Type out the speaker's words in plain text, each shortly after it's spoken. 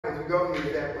as we go here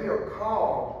is that we are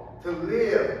called to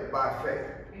live by faith.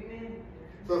 Amen.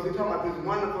 So if we're talking about this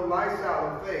wonderful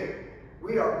lifestyle of faith,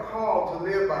 we are called to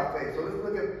live by faith. So let's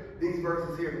look at these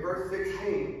verses here. Verse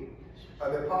 16,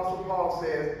 the Apostle Paul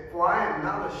says, "For I am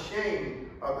not ashamed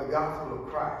of the gospel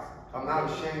of Christ." I'm not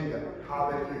ashamed of it.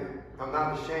 Hallelujah. I'm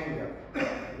not ashamed of it.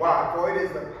 Why? For it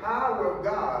is the power of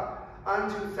God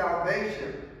unto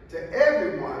salvation to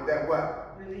everyone that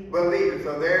what? Believeth.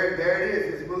 So there it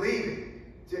is. It's believing.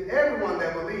 To everyone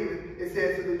that believeth, it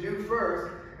says to the Jew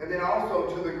first, and then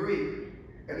also to the Greek.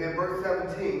 And then verse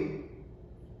 17,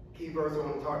 key verse I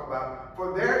want to talk about.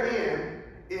 For therein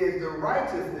is the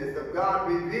righteousness of God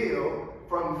revealed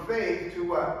from faith to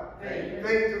what? Faith.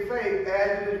 Faith to faith,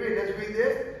 as it is written. Let's read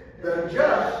this. The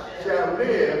just shall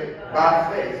live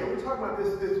by faith. So we're talking about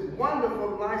this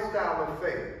wonderful lifestyle of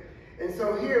faith. And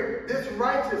so here, this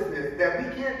righteousness that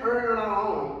we can't earn on our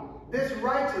own, this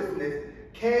righteousness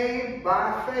came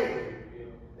by faith.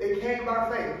 It came by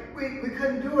faith. We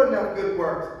couldn't do enough good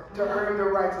works to earn the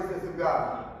righteousness of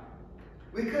God.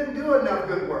 We couldn't do enough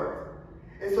good works.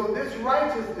 And so this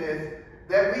righteousness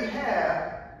that we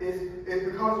have is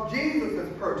because Jesus has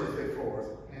purchased it for us.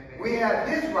 Amen. We have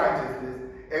his righteousness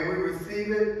and we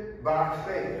receive it by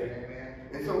faith. Amen.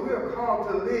 And so we are called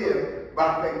to live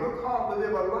by faith. We're called to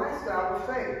live a lifestyle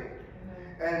of faith.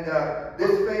 And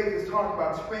this faith is talked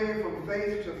about springing from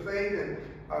faith to faith. And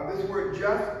this word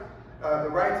just, the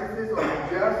righteousness or the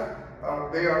just,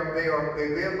 they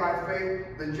live by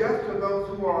faith. The just are those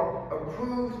who are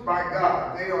approved by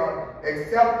God. They are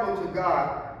acceptable to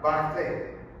God by faith.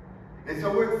 And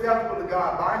so we're acceptable to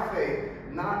God by faith,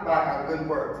 not by our good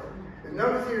works. And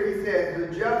notice here he says,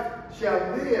 the just shall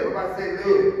live. Everybody say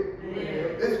live.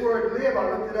 Live. This word live,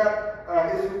 I looked it up,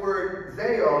 is the word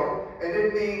zeo, and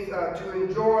it means to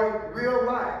enjoy real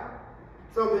life.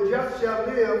 So the just shall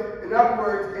live, in other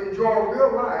words, enjoy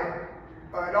real life.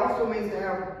 It also means to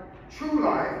have true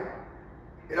life.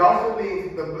 It also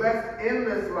means the blessed,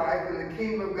 endless life in the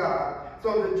kingdom of God.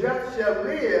 So the just shall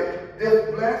live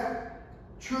this blessed,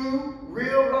 true,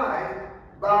 real life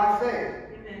by faith.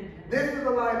 Amen. This is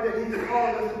the life that he's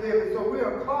called us to live. And so we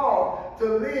are called to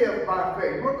live by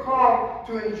faith. We're called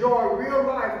to enjoy real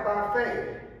life by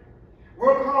faith.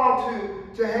 We're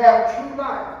called to have true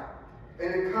life.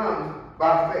 And it comes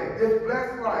by faith. This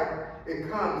blessed life, it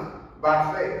comes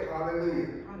by faith. Hallelujah.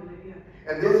 Hallelujah.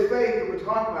 And this faith that we're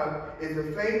talking about is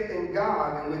the faith in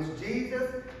God in which Jesus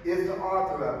is the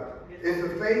author of it. It's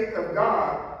the faith of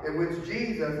God in which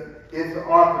Jesus is the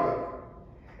author of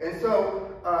it. And so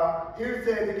here it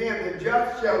says again, the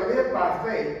just shall live by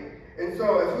faith. And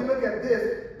so as we look at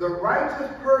this, the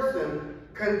righteous person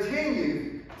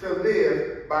continues to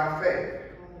live by faith.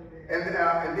 And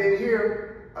then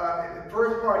here, the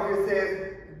first part here says,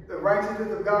 the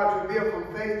righteousness of God revealed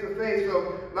from faith to faith.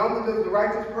 So not only does the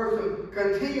righteous person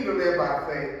continue to live by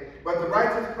faith, but the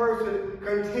righteous person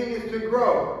continues to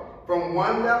grow from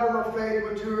one level of faith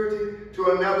maturity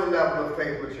to another level of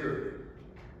faith maturity.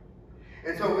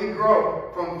 And so we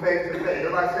grow from faith to faith.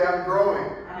 Everybody say, I'm growing.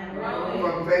 I'm growing.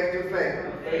 From faith to faith.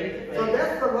 From faith to faith. So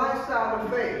that's the lifestyle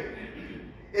of faith.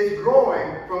 It's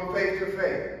growing from faith to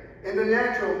faith. In the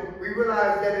natural, we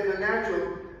realize that in the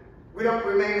natural, we don't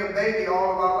remain a baby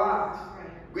all of our lives.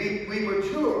 We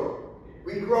mature.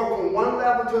 We grow from one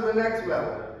level to the next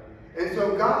level. And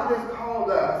so God has called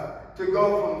us to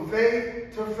go from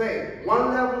faith to faith.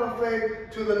 One level of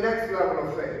faith to the next level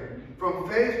of faith. From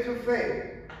faith to faith.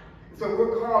 So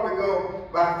we're called to go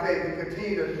by faith and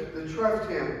continue to trust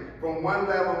him from one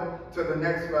level to the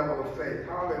next level of faith.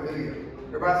 Hallelujah.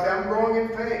 Everybody say, I'm growing in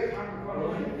faith. I'm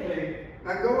growing in faith.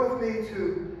 Now go with me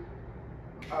to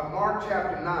Mark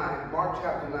chapter 9. Mark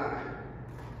chapter 9.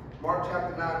 Mark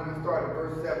chapter 9, we start at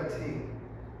verse 17.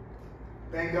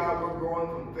 Thank God we're growing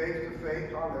from faith to faith.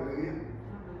 Hallelujah.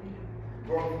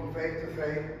 Growing from faith to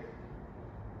faith.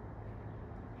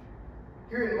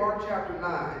 Here in Mark chapter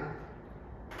 9,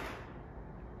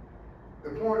 the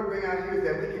point to bring out here is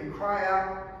that we can cry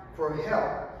out for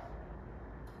help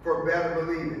for better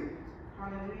believing.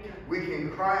 Hallelujah. We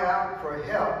can cry out for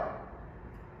help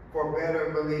for better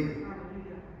believing.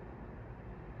 Hallelujah.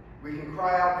 We can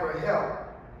cry out for help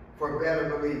for better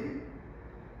believing.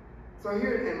 So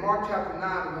here in Mark chapter 9,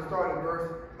 we're going to start in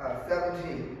verse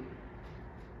 17.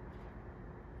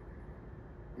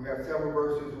 We have several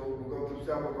verses. We'll go through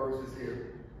several verses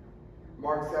here.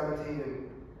 Mark 17, and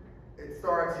it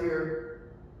starts here.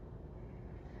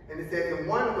 And it says, and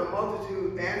one of the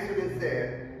multitude answered and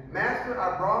said, Master,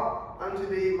 I brought unto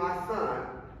thee my son,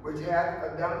 which hath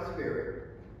a dumb spirit.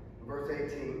 Verse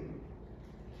 18.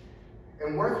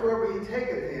 And whatsoever he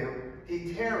taketh him,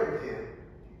 he teareth him.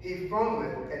 he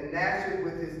foameth and gnasheth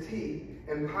with his teeth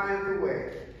and pineth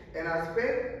away. And I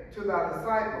spake to thy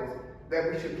disciples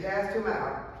that we should cast him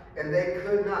out, and they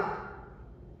could not.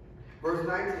 Verse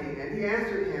 19, and he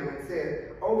answered him and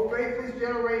said, O faithless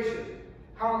generation,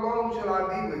 how long shall I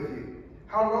be with you?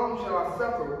 How long shall I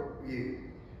suffer you?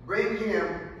 Bring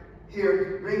him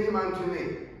here, bring him unto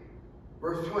me.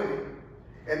 Verse 20,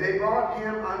 and they brought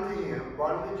him unto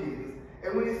Jesus.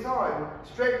 And when he saw him,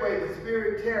 straightway the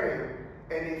spirit tear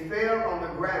him, and he fell on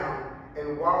the ground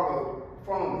and wallowed,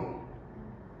 foaming.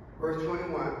 Verse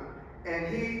 21, and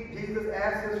Jesus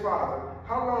asked his father,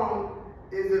 how long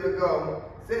is it ago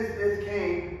since this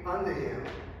came unto him?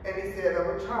 And he said, of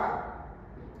a child.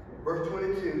 Verse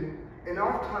 22, and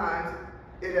oft times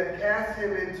it hath cast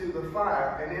him into the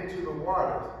fire and into the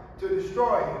waters to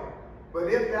destroy him. But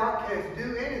if thou canst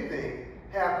do anything,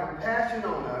 have compassion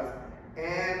on us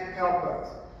and help us.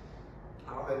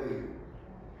 Hallelujah.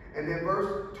 And then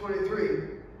verse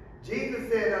 23,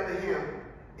 Jesus said unto him,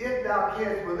 if thou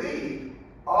canst believe,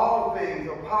 all things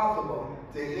are possible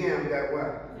to him that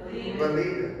what?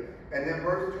 Believeth. And then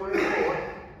verse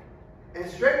 24, and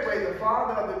straightway the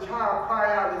father of the child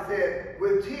cried out and said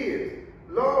with tears,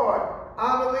 Lord,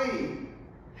 I believe.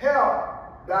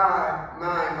 Help thy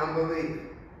mine unbelief.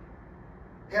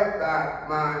 Help thy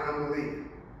mine unbelief.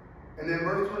 And then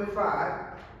verse 25,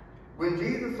 when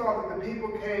Jesus saw that the people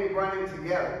came running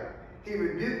together, he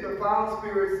rebuked the foul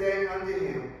spirit, saying unto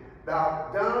him, Thou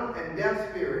dumb and deaf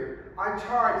spirit, I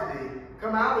charge thee,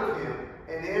 come out of him,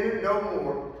 and enter no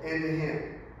more into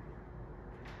him.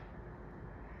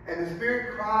 And the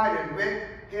spirit cried and rent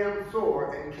him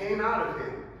sore, and came out of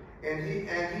him. And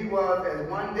he was as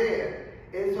one dead,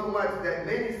 insomuch that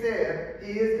many said,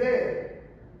 He is dead.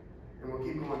 And we'll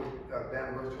keep going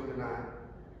down to verse 29.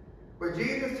 But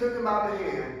Jesus took him by the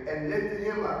hand and lifted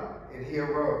him up, and he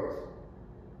arose.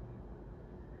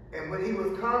 And when he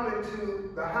was come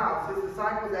into the house, his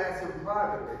disciples asked him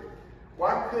privately,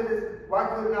 Why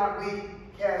could not we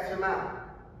cast him out?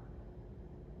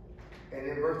 And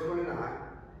in verse 29,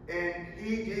 and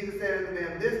Jesus said unto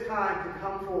them, This kind can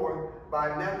come forth by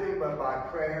nothing but by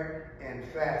prayer and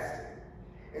fasting.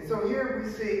 And so here we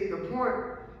see the point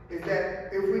is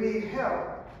that if we need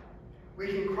help, we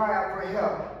can cry out for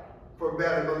help for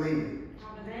better believing.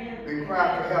 We can cry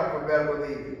out for help for better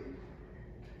believing.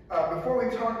 Before we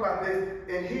talk about this,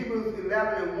 in Hebrews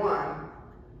 11 and 1,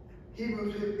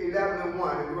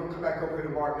 and we're going to come back over here to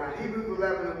Mark 9. Hebrews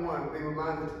 11 and 1, we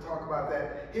reminded us to talk about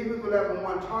that. Hebrews 11 and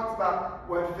 1 talks about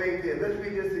what faith is. Let's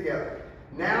read this together.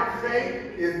 Now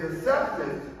faith is the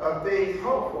substance of things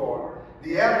hoped for,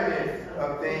 the evidence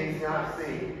of things not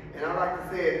seen. And I like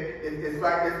to say it's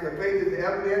like the faith is the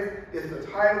evidence, it's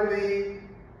the title deed.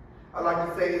 I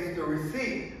like to say it's the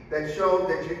receipt that shows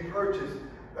that you purchased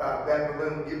that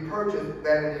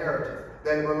inheritance,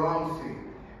 that it belongs to you.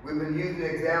 We've been using the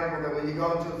example that when you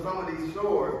go into some of these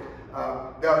stores,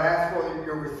 they'll ask for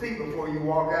your receipt before you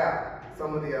walk out.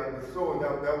 Some of the stores,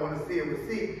 they'll want to see a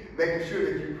receipt, making sure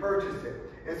that you purchased it.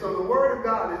 And so the Word of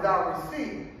God is our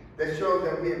receipt that shows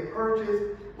that we have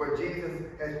purchased what Jesus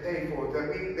has paid for us,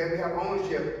 that we have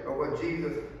ownership of what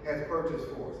Jesus has purchased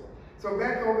for us. So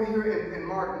back over here in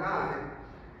Mark 9,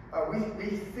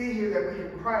 we see here that we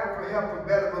can cry out for help for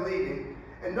better believing.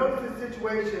 And notice the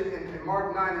situation in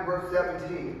Mark 9 and verse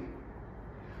 17.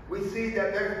 We see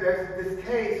that there's this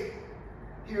case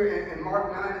here in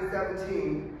Mark 9 and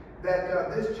 17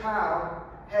 that this child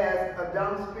has a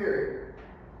dumb spirit.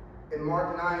 In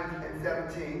Mark 9 and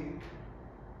 17.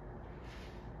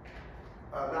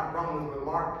 Not Romans, but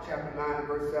Mark chapter 9 and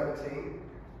verse 17.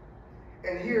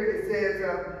 And here it says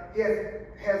he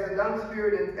has a dumb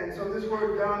spirit, and so this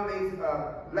word dumb means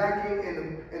lacking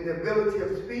in the ability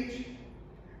of speech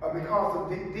because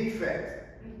of defects.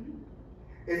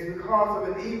 It's because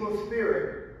of an evil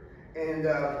spirit. And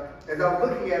as I was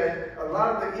looking at it, a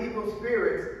lot of the evil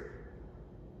spirits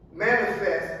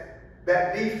manifest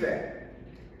that defect.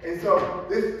 And so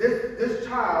this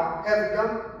child has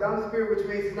a dumb spirit, which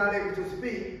means he's not able to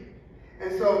speak.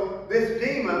 And so this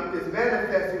demon is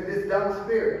manifesting this dumb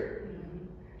spirit.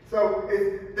 So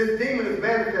this demon is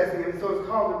manifesting, and so it's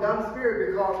called the dumb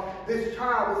spirit because this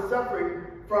child is suffering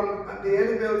from the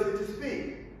inability to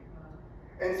speak.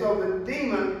 And so the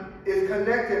demon is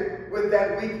connected with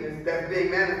that weakness that's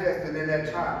being manifested in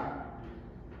that child.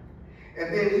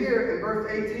 And then here in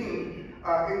verse 18,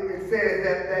 it says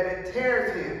that it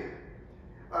tears him.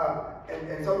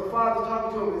 And so the father's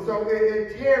talking to him, and so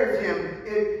it tears him.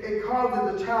 It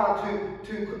causes the child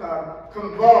to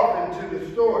convulse and to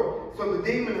distort. So the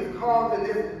demon is causing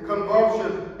this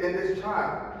convulsion in this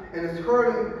child, and it's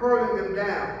hurling them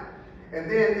down. And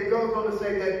then it goes on to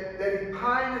say that he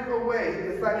pineth away.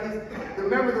 It's like the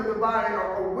members of the body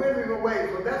are withering away.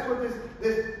 So that's what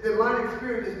this demonic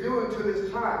spirit is doing to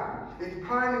this child. It's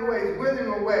pining away, it's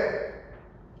withering away.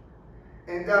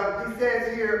 And he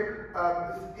says here,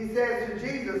 he says to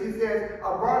Jesus, he says,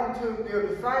 I brought him to your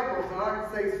disciples, and I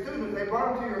can say students, they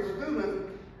brought him to your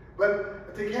students,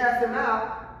 but to cast him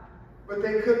out, but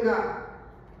they could not.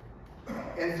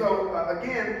 And so,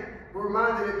 again, we're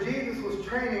reminded that Jesus was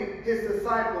training his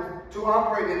disciples to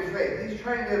operate in faith. He's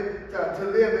trained them to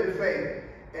live in faith.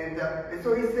 And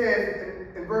so he says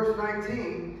in verse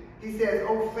 19, he says,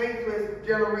 "O faithless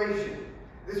generation."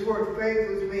 This word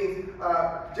faithless means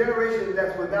generation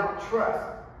that's without trust.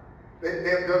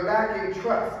 They're lacking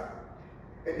trust.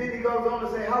 And then he goes on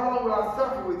to say, how long will I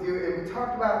suffer with you? And we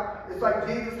talked about, it's like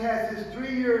Jesus has his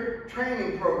 3-year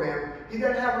training program. He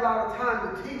doesn't have a lot of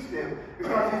time to teach them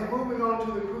because he's moving on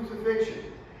to the crucifixion.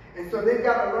 And so they've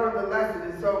got to learn the lesson.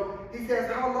 And so he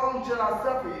says, how long shall I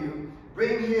suffer you?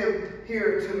 Bring him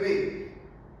here to me.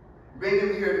 Bring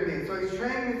him here to me. So he's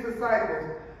training his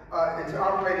disciples into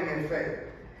operating in faith.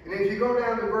 And if you go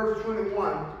down to verse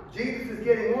 21, Jesus is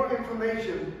getting more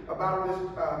information about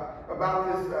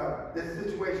this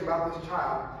situation, about this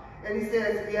child. And he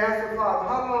says, he asks the father,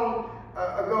 how long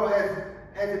ago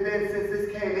has it been since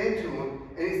this came into him?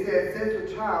 And he said,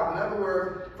 since a child. In other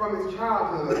words, from his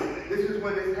childhood, this is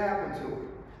when this happened to him.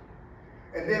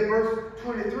 And then verse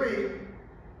 23,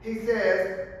 he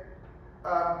says,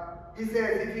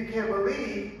 if you can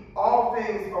believe, all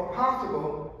things are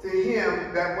possible to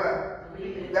him that what?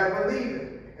 That believeth.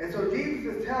 And so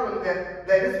Jesus is telling them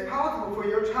that it's possible for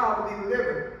your child to be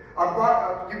delivered.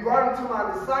 You brought him to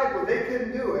my disciples. They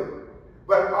couldn't do it.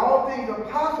 But all things are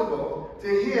possible to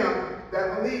him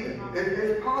that believeth.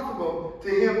 It's possible to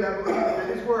him that believeth.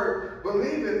 And this word,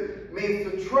 believeth,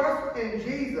 means to trust in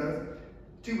Jesus,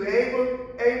 to be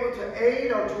able to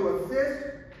aid or to assist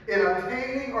in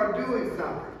obtaining or doing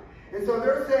something. And so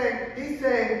he's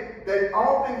saying that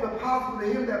all things are possible to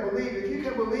him that believe. If you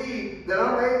can believe that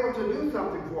I'm able to do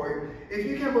something for you, if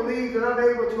you can believe that I'm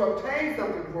able to obtain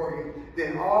something for you,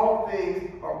 then all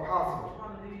things are possible.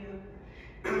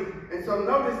 And so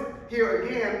notice here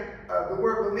again, the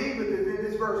word believeth is in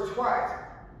this verse twice.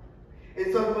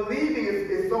 And so believing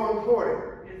is so important.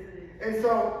 And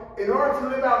so in order to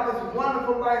live out this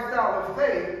wonderful lifestyle of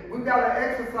faith, we've got to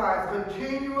exercise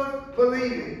continuous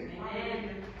believing. Amen.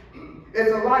 It's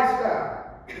a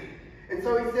lifestyle. And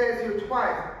so he says here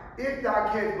twice, if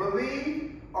thou canst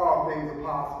believe, all things are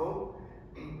possible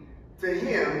to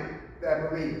him that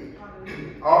believeth.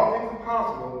 All things are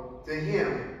possible to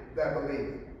him that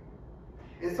believeth.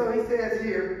 And so he says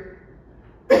here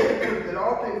that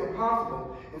all things are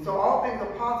possible. And so all things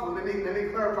are possible. Let me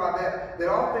clarify that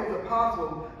all things are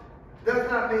possible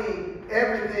does not mean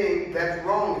everything that's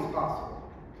wrong is possible.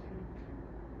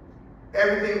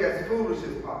 Everything that's foolish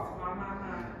is possible.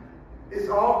 It's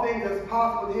all things that's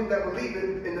possible to him that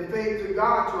believeth in the faith to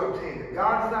God to obtain it.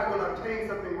 God is not going to obtain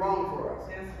something wrong for us.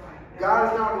 That's right.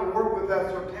 God is not going to work with us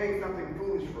to obtain something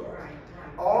foolish for us.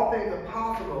 Right. All things are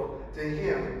possible to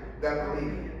him that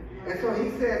believeth. And so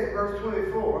he says in verse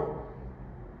 24,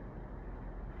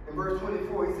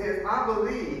 he says, I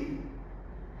believe,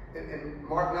 in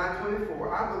Mark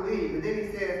 9:24, I believe. And then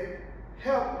he says,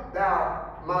 help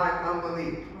thou mine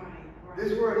unbelief. Right.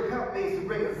 This word help means to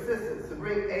bring assistance, to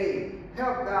bring aid.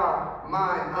 Help thou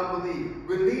mine unbelief.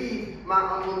 Relieve my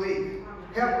unbelief.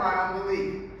 Help my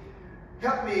unbelief.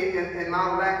 Help me in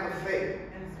my lack of faith.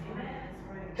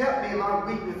 Help me in my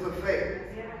weakness of faith.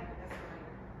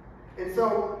 And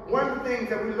so one of the things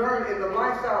that we learn in the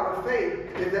lifestyle of faith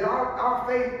is that our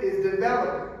faith is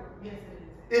developing. Yes,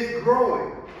 it is. It's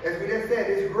growing. As we just said,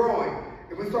 it's growing.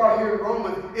 If we saw here in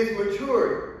Romans, it's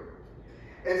maturing.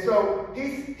 And so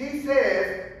he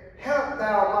says, help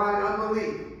thou mine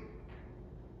unbelief.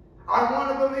 I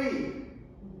want to believe.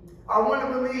 I want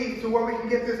to believe to where we can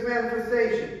get this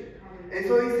manifestation. And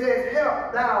so he says,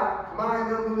 help thou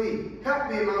mine unbelief.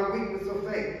 Help me in my weakness of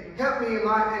faith. Help me in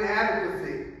my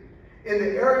inadequacy. In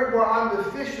the area where I'm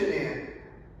deficient in.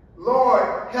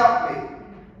 Lord, help me.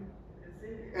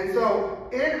 And so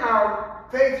in our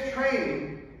faith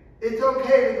training, it's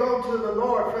okay to go to the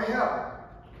Lord for help.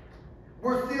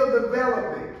 We're still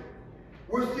developing.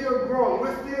 We're still growing.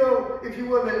 We're still, if you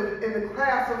will, in the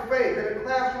class of faith, in the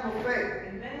classroom of faith.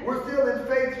 Amen. We're still in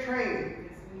faith training.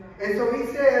 And so he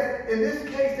says, in this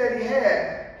case that he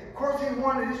had, of course he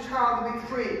wanted his child to be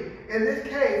free. In this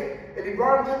case, and he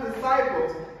brought him to the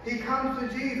disciples, he comes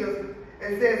to Jesus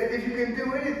and says, if you can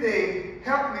do anything,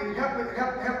 help me,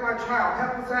 help my child,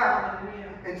 help us out.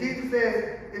 And Jesus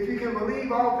says, if you can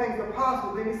believe all things are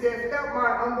possible, then he says, help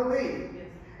my unbelief.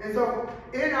 And so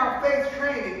in our faith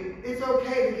training, it's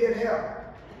okay to get help.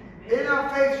 In our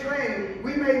faith training,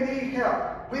 we may need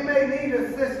help. We may need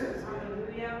assistance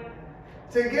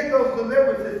to get those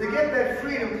deliverances, to get that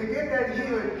freedom, to get that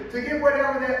healing, to get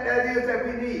whatever that is that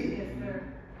we need.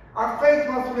 Our faith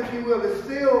muscle, if you will, is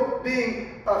still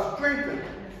being strengthened.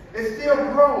 It's still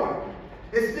growing.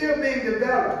 It's still being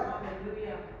developed.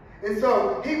 And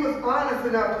so he was honest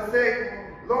enough to say,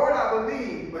 Lord, I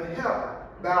believe, but help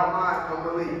thou my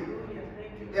unbelief.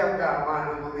 Help thou my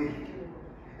unbelief.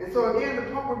 And so again, the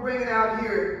point we're bringing out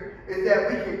here is that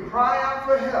we can cry out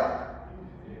for help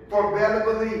for better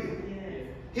believing.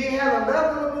 He had a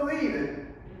level of believing,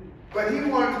 but he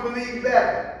wanted to believe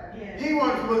better. He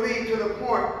wanted to believe to the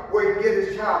point where he could get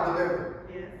his child delivered.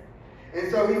 And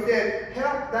so he said,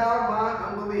 help thou my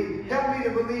unbelief. Help me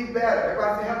to believe better.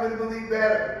 Everybody say, help me to believe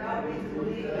better. Help me to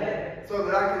believe better. So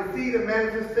that I can see the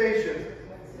manifestations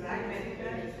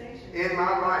in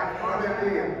my life.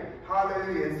 Hallelujah.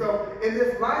 Hallelujah. And so in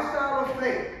this lifestyle of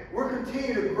faith, we're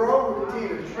continuing to grow, we're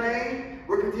continuing to train,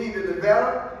 we're continuing to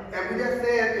develop. And we just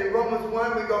said in Romans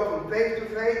 1, we go from faith to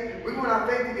faith. We want our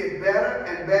faith to get better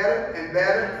and better and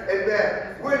better and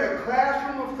better. We're in a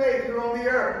classroom of faith here on the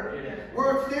earth.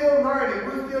 We're still learning.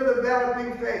 We're still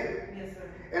developing faith.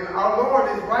 And our Lord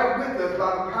is right with us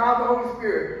by the power of the Holy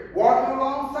Spirit, walking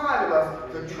alongside of us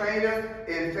to train us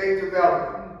in faith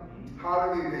development.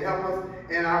 Hallelujah. To help us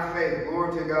in our faith.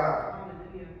 Glory to God.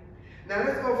 Now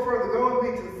let's go further. Go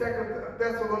with me to 2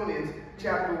 Thessalonians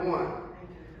chapter 1.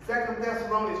 2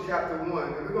 Thessalonians chapter 1.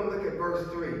 And we're going to look at verse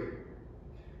 3. 2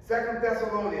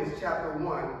 Thessalonians chapter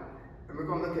 1. And we're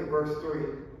going to look at verse 3.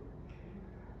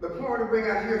 The point to bring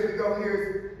out here as we go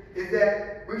here is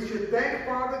that we should thank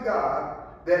Father God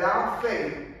that our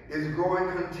faith is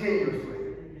growing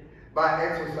continuously by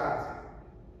exercising.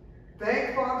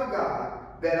 Thank Father God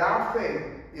that our faith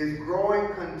is growing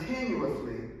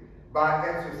continuously by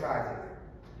exercising it.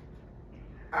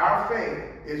 Our faith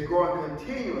is growing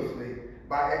continuously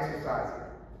by exercising it.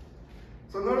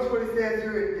 So notice what he says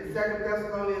here in 2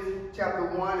 Thessalonians chapter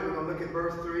 1, and we're going to look at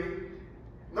verse 3.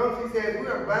 Notice he says, we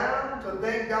are bound to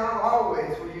thank God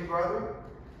always for you, brother.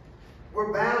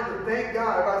 We're bound to thank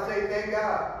God. Everybody say, thank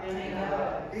God. Thank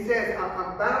God. He says,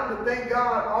 I'm bound to thank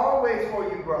God always for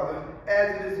you, brother,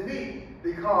 as it is meet,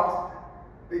 because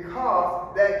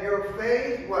that your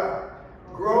faith, what?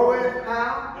 Groweth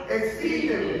how?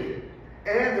 Exceedingly.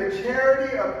 And the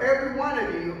charity of every one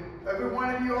of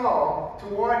you all,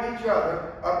 toward each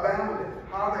other, aboundeth.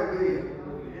 Hallelujah.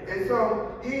 And so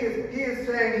he is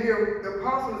saying here, the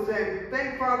apostle is saying,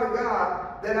 thank Father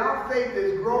God that our faith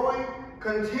is growing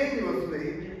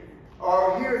continuously,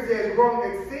 or here it says growing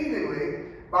exceedingly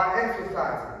by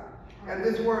exercising. And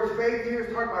this word faith here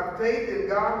is talking about faith in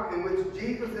God, in which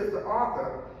Jesus is the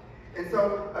author. And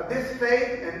so this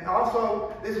faith, and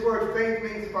also this word faith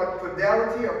means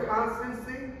fidelity or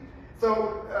constancy.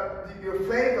 So your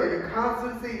faith or your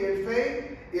constancy in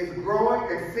faith is growing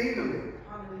exceedingly.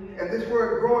 And this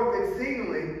word growing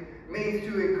exceedingly means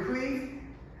to increase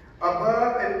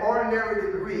above an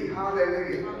ordinary degree.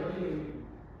 Hallelujah.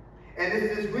 And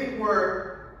it's this Greek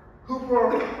word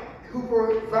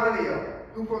huporzanio.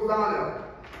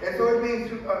 And so it means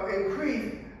to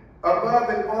increase above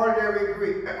an ordinary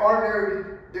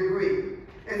degree.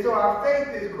 And so our faith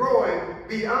is growing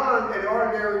beyond an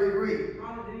ordinary degree.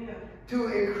 To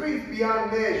increase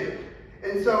beyond measure.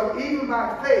 And so even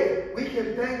by faith, we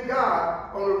can thank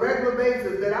God on a regular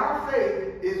basis that our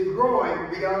faith is growing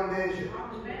beyond measure.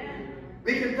 Amen.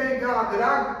 We can thank God that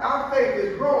our faith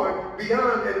is growing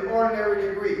beyond an ordinary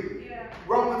degree. Yeah.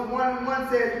 Romans 1:1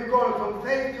 says we're going from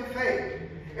faith to faith.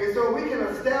 And so we can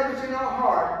establish in our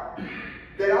heart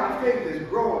that our faith is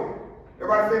growing.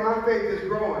 Everybody say, my faith is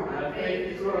growing. My faith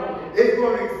is growing. It's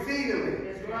growing exceedingly.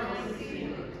 It's growing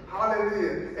exceedingly.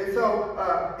 Hallelujah. And so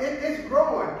it's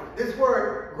growing. This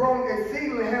word growing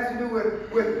exceedingly has to do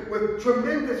with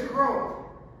tremendous growth.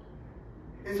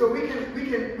 And so we can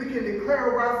declare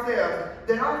over ourselves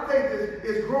that our faith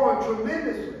is growing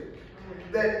tremendously.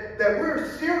 That we're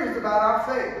serious about our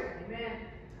faith. Amen.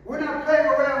 We're not playing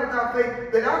around with our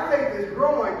faith, that our faith is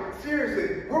growing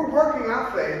seriously. We're working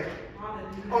our faith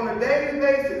on a daily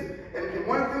basis. And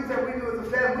one of the things that we do as a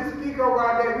family, we speak over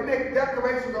our day. We make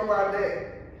declarations over our day.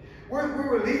 We're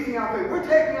releasing our faith. We're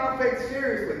taking our faith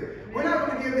seriously. We're not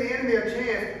going to give the enemy a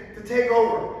chance to take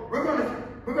over. We're going to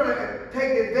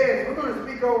take advantage. We're going to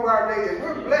speak over our day that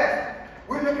we're blessed.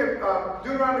 We look at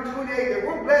Deuteronomy 28 that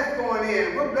we're blessed going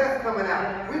in. We're blessed coming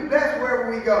out. We're blessed wherever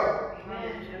we go.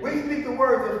 We speak the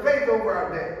words of faith over our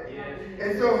day.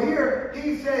 And so here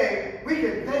he's saying we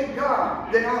can thank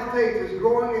God that our faith is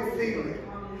growing exceedingly.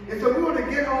 And so we want to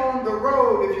get on the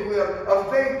road, if you will, of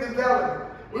faith development.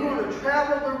 We want to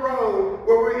travel the road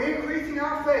where we're increasing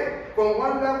our faith from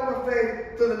one level of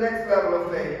faith to the next level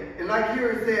of faith. And like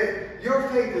here it says, your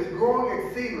faith is growing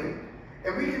exceedingly.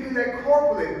 And we can do that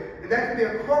corporately. And that can be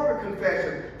a corporate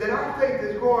confession, that our faith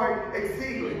is growing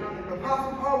exceedingly.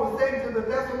 Apostle Paul was saying to the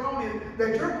Thessalonians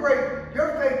that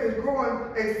your faith is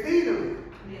growing exceedingly.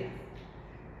 Yes.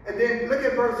 And then look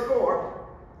at verse 4.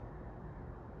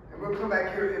 And we'll come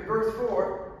back here in verse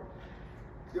 4.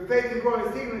 Your faith is growing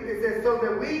exceedingly. It says, so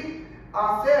that we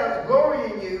ourselves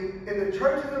glory in you in the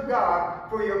churches of God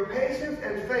for your patience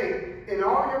and faith in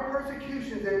all your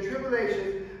persecutions and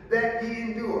tribulations that ye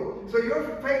endure. So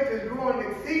your faith is growing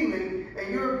exceedingly,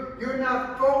 and you're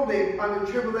not folding under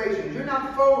tribulations. You're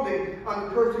not folding under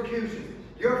persecutions.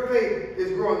 Your faith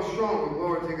is growing stronger.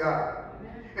 Glory to God.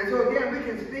 And so again, we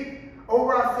can speak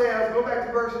over ourselves. Go back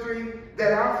to verse 3,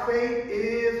 that our faith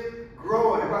is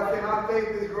growing. Everybody say, my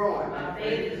faith is growing. My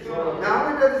faith is growing. Now,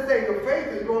 only does it say your faith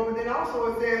is growing, but then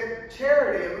also it says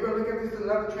charity. And we're going to look at this in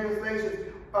another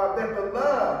translation. That the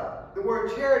love, the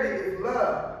word charity is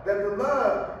love. That the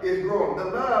love is growing. The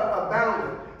love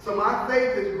abounding. So my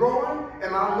faith is growing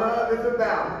and my love is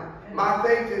abounding. My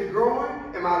faith is growing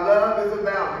and my love is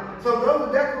abounding. So those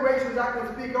are declarations I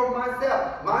can speak over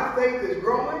myself. My faith is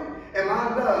growing and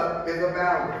my love is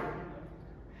abounding.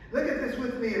 Look at this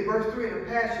with me in verse 3 in the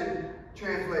Passion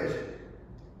Translation.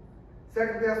 2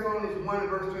 Thessalonians 1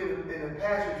 verse 3 in the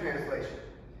Passion Translation.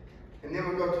 And then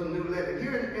we'll go to the New Living.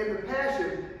 Here in the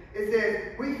Passion, it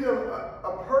says, we feel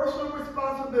a personal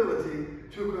responsibility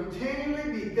to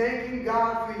continually be thanking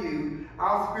God for you,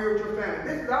 our spiritual family.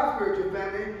 This is our spiritual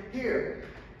family here.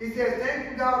 He says,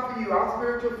 thanking God for you, our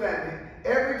spiritual family,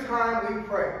 every time we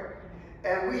pray.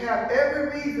 And we have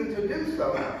every reason to do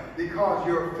so because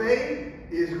your faith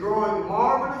is growing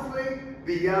marvelously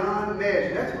beyond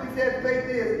measure. That's what he said faith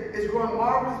is. It's growing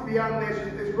marvelous beyond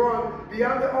measure. It's growing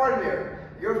beyond the ordinary.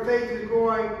 Your faith is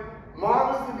growing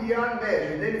marvelously beyond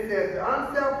measure. And then it says, the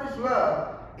unselfish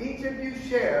love each of you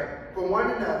share for one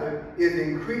another is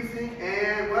increasing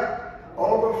and what?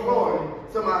 Overflowing.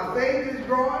 So my faith is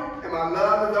growing and my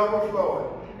love is overflowing.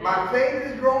 My faith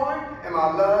is growing and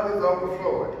my love is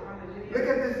overflowing. Look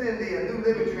at this in the New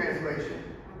Living Translation.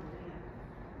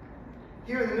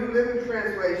 Here in the New Living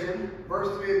Translation, verse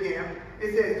 3 again,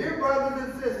 it says, dear brothers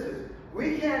and sisters,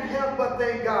 we can't help but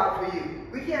thank God for you.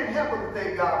 We can't help but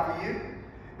thank God for you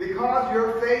because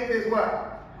your faith is what?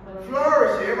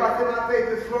 Flourishing. Everybody say my faith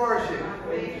is flourishing. My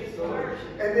faith is flourishing.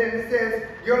 And then it says,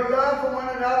 your love for one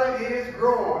another is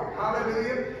growing.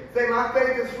 Hallelujah. Say my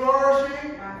faith is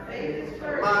flourishing. My faith is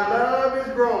flourishing. My love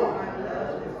is growing. My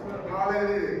love is growing.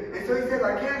 Hallelujah. And so he says,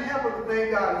 I can't help but to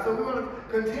thank God. And so we want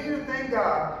to continue to thank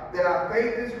God that our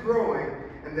faith is growing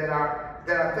and that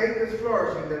our faith is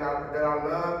flourishing, that our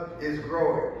love is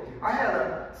growing. I had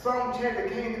a song chant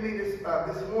that came to me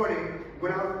this morning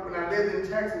when I lived in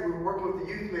Texas. We were working with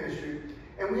the youth ministry.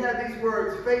 And we had these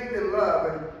words, faith and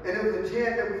love. And it was a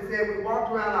chant that we said, we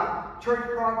walked around our church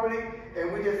property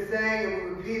and we just sang and we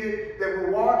repeated that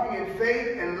we're walking in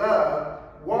faith and love,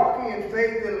 walking in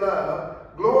faith and love.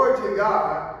 Glory to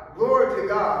God,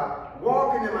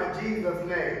 walking in my Jesus'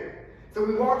 name. So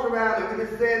we walked around and we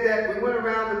just said that. We went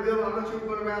around the building. I'm not sure we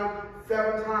went around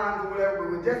several times or whatever.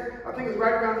 But I think it was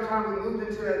right around the time we moved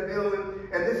into that building.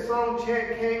 And this song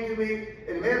chant came to me.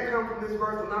 It may have come from this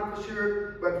verse, I'm not for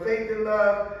sure. But faith and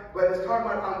love. But it's talking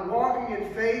about I'm walking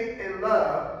in faith and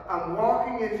love. I'm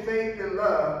walking in faith and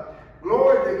love.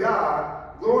 Glory to God,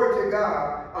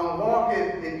 I'm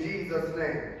walking in Jesus'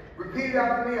 name. Repeat it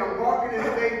after me. I'm walking in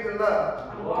faith and love.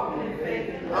 I'm walking in faith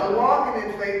and love. I'm walking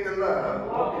in faith and love. I'm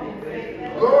walking in faith and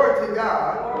love. Glory to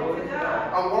God. Glory to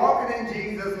God. I'm walking in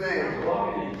Jesus' name. I'm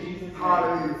walking in Jesus' name.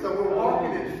 Hallelujah. So we're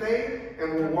walking in faith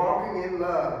and we're walking in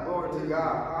love. Glory to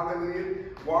God. Hallelujah.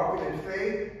 Walking in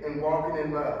faith and walking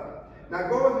in love. Now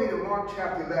go with me to Mark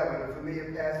chapter 11, a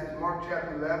familiar passage. Mark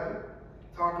chapter 11,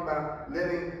 talking about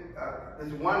living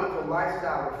this wonderful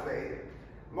lifestyle of faith.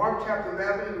 Mark chapter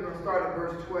 11, we're going to start at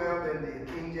verse 12 in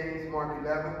the King James, Mark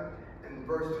 11 and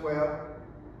verse 12.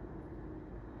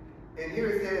 And here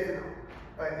it says,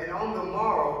 and on the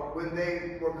morrow, when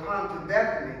they were come to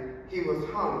Bethany, he was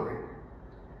hungry.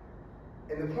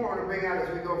 And the point I want to bring out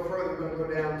as we go further, we're going to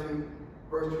go down to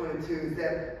verse 22, is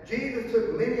that Jesus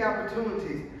took many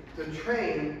opportunities to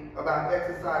train about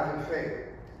exercising faith.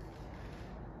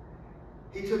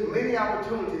 He took many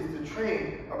opportunities to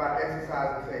train about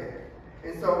exercising faith.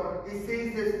 And so he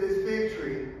sees this fig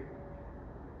tree.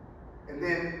 And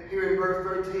then here in verse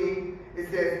 13, it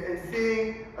says, and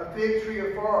seeing a fig tree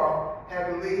afar off,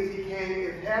 having leaves, he came,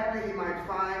 if haply he might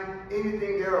find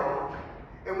anything thereon.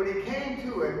 And when he came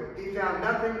to it, he found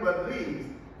nothing but leaves,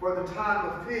 for the time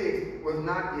of figs was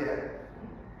not yet.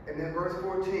 And then verse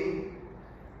 14.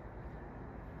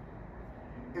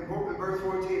 In verse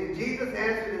 14, and Jesus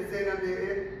answered and said unto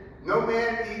it, no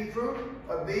man eat fruit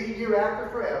of thee hereafter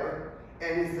forever.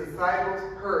 And his disciples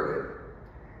heard it.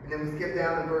 And then we skip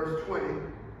down to verse 20.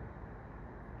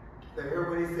 They heard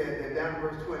what he said. Then down to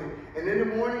verse 20. And in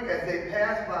the morning, as they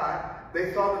passed by,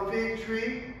 they saw the fig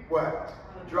tree, what?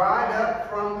 Dried up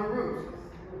from the roots.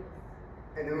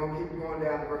 And then we'll keep going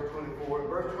down to verse 24.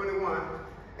 Verse 21.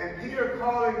 And Peter,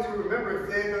 calling to remember,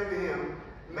 said unto him,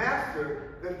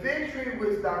 Master, the fig tree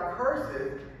which thou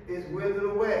cursest is withered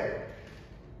away.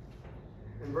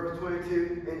 In verse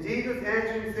 22. And Jesus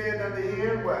answering said unto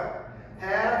him, what?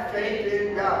 Have faith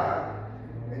in God.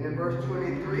 And in verse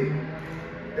 23.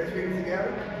 Let's read it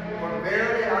together. For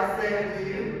verily I say unto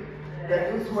you,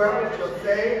 that whosoever shall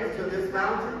say unto this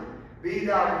mountain, be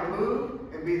thou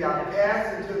removed, and be thou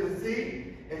cast into the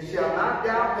sea, and shall not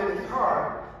doubt in his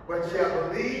heart, but shall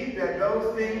believe that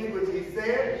those things which he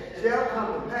said shall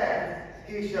come to pass,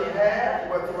 he shall have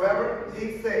whatsoever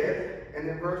he saith. And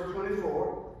in verse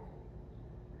 24,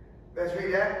 let's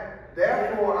read that.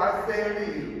 Therefore I say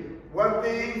unto you, what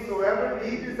things soever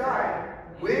ye desire,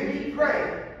 when ye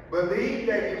pray, believe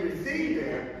that you receive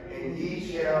them, and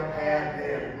ye shall have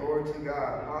them. Glory to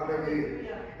God.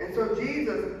 Hallelujah. And so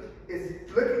Jesus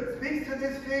speaks to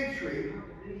this fig tree,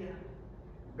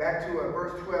 back to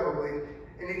verse 12, I believe,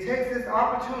 and he takes this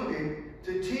opportunity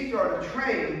to teach or to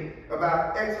train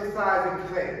about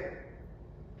exercising faith.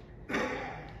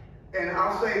 And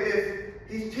I'll say this,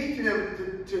 he's teaching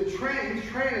them to train, he's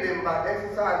training them about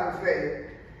exercising faith.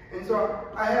 And so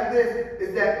I have this,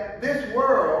 is that this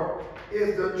world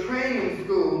is the training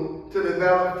school to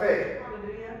develop faith.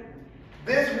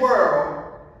 This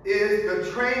world is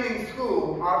the training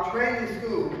school, our training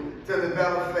school to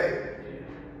develop faith.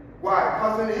 Why?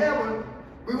 Because in heaven,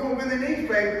 we won't really need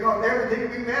faith because everything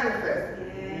will be manifested.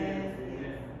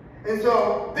 And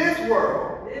so this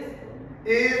world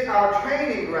is our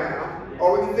training ground,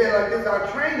 or we can say it like this,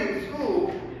 our training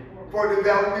school for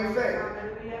developing faith.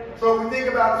 So if we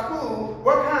think about school,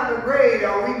 what kind of grade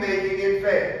are we making in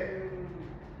faith?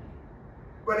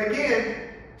 But again,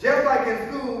 just like in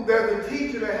school, there's a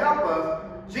teacher to help us.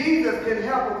 Jesus can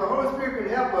help us. The Holy Spirit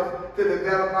can help us to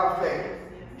develop our faith.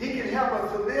 He can help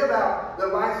us to live out the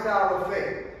lifestyle of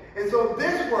faith. And so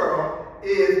this world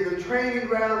is the training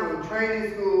ground or the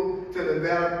training school to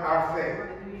develop our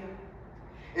faith.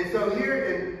 And so here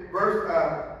in verse,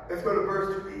 let's go to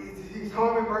verse, he's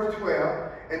home in verse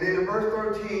 12. And then in verse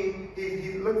 13,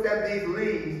 he looks at these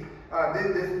leaves.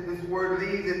 This word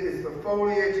leaves is the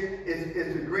foliage,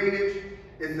 it's the greenage,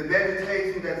 it's the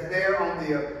vegetation that's there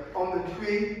on the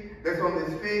tree, that's on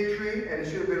this fig tree, and it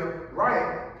should have been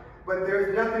ripe, but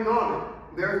there's nothing on it.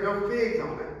 There's no figs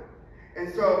on it.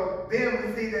 And so then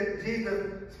we see that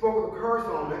Jesus spoke a curse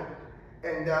on it,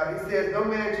 and he says, no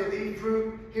man shall eat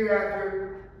fruit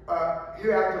hereafter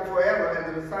forever,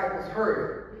 and the disciples heard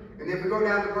it. And if we go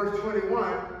down to verse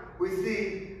 21, we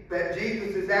see that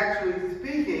Jesus is actually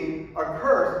speaking a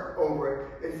curse over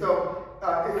it. And so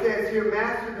it says here,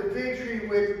 Master, the fig tree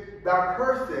which thou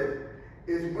cursest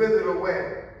is withered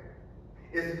away.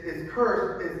 It's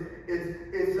cursed.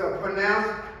 It's pronounced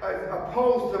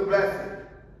opposed to blessing.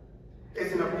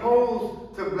 It's an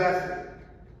opposed to blessing.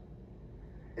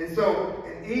 And so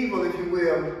an evil, if you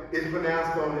will, is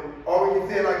pronounced on it. Or we can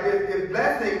say it like this, if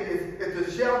blessing if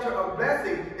the shelter of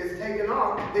blessing is taken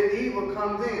off, then evil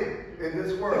comes in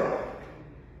this world.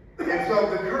 And so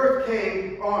the curse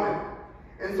came on it.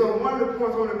 And so one of the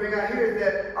points I want to bring out here is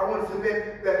that I want to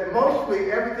submit that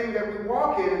mostly everything that we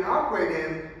walk in and operate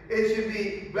in, it should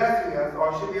be blessing us,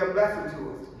 or should be a blessing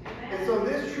to us. And so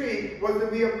this tree was to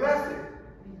be a blessing.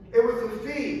 It was to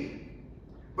feed.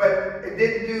 But it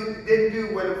didn't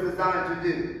do what it was designed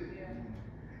to do.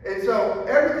 And so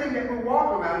everything that we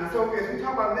walk around, and so as we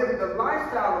talk about living the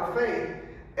lifestyle of faith,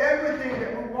 everything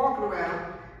that we walk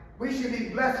around, we should be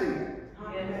blessing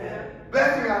it.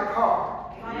 Blessing our car.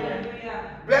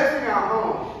 Blessing our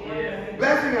home.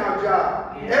 Blessing our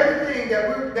job. Everything that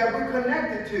we're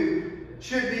connected to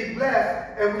should be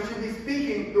blessed, and we should be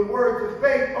speaking the words of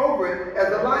faith over it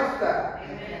as a lifestyle.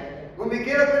 When we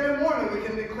get up in the morning, we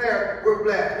can declare we're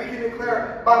blessed. We can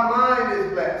declare my mind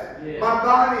is blessed. My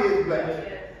body is blessed.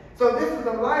 So this is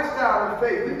a lifestyle of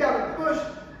faith. We've got to push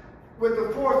with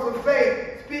the force of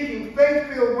faith, speaking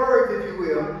faith-filled words, if you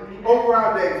will, over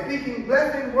our day. Speaking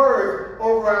blessing words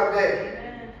over our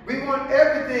day. We want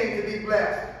everything to be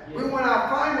blessed. We want our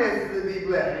finances to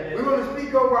blessed. We want to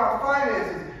speak over our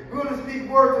finances. We want to speak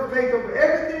words of faith over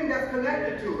everything that's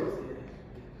connected to us.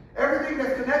 Everything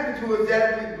that's connected to us,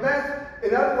 that it be blessed.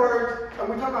 In other words,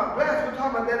 when we talk about blessed, we're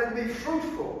talking about that it be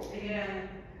fruitful. Amen.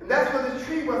 And that's what this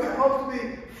tree was supposed to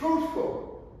be, fruitful.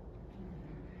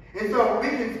 And so we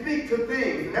can speak to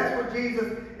things. And that's what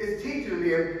Jesus is teaching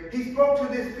here. He spoke to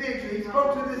this fig tree. He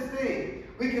spoke to this thing.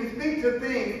 We can speak to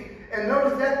things. And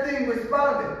notice that thing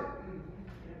responded.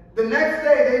 The next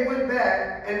day they went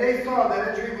back and they saw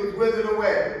that the tree was withered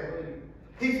away.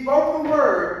 He spoke the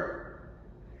word,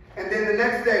 and then the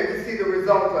next day we see the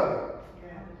result of it.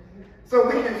 So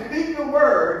we can speak the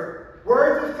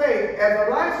words of faith as a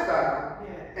lifestyle,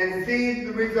 and see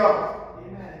the result.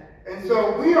 And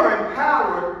so we are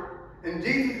empowered, and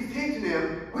Jesus is teaching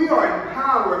them, we are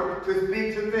empowered to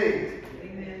speak to things.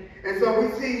 And so we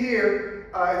see here,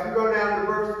 as we go down to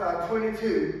verse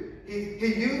 22, he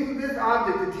uses this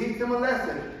object to teach them a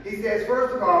lesson. He says,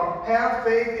 first of all, have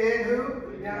faith in who?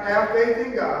 Have faith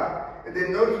in God. And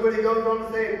then notice what he goes on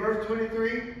to say in verse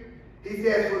 23. He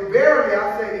says, for verily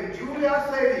I say to you, truly I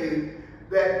say to you,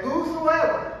 that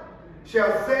whosoever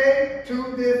shall say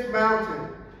to this mountain,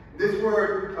 this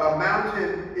word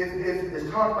mountain is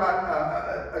talking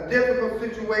about a difficult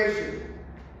situation.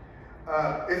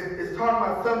 It's talking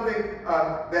about something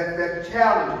that's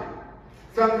challenging.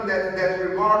 Something that's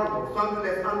remarkable, something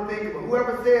that's unthinkable.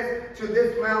 Whoever says to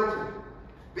this mountain,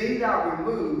 be thou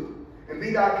removed, and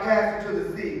be thou cast into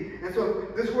the sea. And so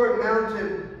this word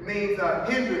mountain means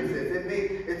hindrances.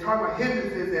 It's talking about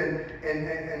hindrances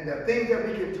and things that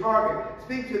we can target.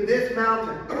 Speak to this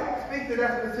mountain. Speak to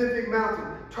that specific mountain.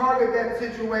 Target that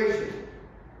situation.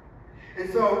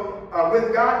 And so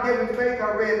with God-given faith,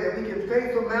 I read that we can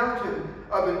face a mountain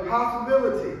of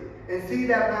impossibility and see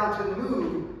that mountain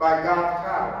move by God's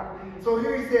power. So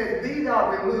here he says, be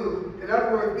thou removed. In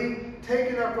other words, be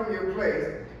taken up from your place.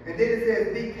 And then it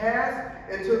says, be cast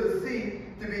into the sea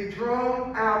to be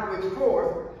thrown out with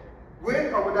force,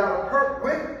 with or without force,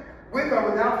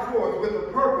 with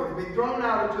a purpose, be thrown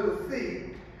out into the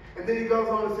sea. And then he goes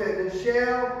on and says, and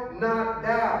shall not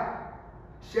doubt.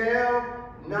 Shall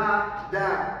not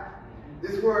doubt.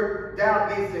 This word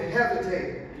doubt means to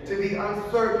hesitate, to be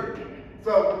uncertain.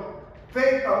 So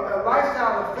faith, a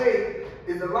lifestyle of faith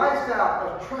is a lifestyle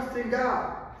of trusting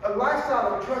God, a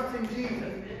lifestyle of trusting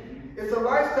Jesus. It's a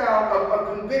lifestyle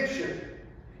of conviction.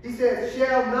 He says,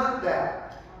 shall not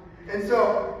doubt. And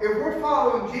so if we're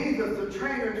following Jesus, the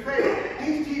trainer in faith,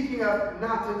 he's teaching us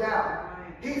not to doubt.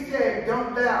 He's saying,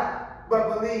 don't doubt,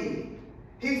 but believe.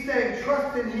 He's saying,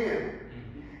 trust in him.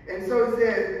 And so he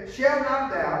says, shall not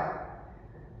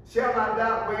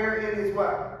doubt where in his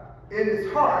what? In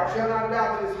his heart, shall not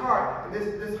doubt in his heart. And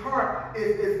this heart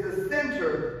is the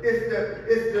center,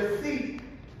 it's the seat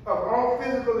of all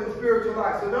physical and spiritual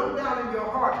life. So don't doubt in your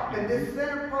heart. And this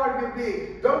center part of your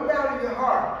being, don't doubt in your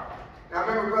heart. Now I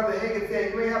remember Brother Hagin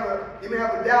saying, you may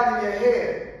have a doubt in your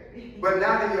head, but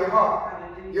not in your heart.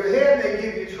 Your head may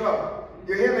give you trouble.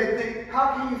 Your head may think,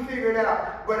 how can you figure it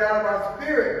out? But out of our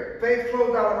spirit, faith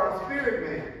flows out of our spirit,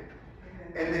 man.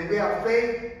 And then we have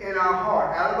faith in our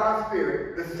heart, out of our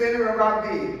spirit, the center of our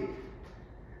being.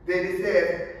 Then it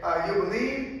says, you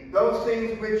believe those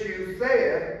things which you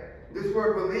said. This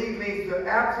word believe means to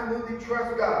absolutely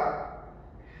trust God,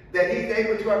 that he's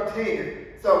able to obtain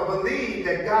it. So believe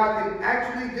that God can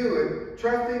actually do it.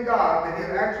 Trust in God that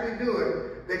he'll actually do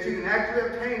it. That you can actually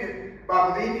obtain it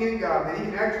by believing in God, that he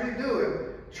can actually do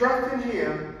it. Trust in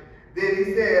him. Then he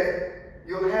says,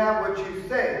 you'll have what you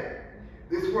say.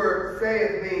 This word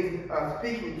say means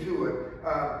speaking to it.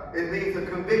 It means a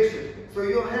conviction. So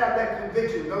you'll have that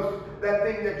conviction, that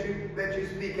thing that you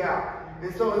speak out.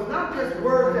 And so it's not just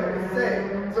words that we say.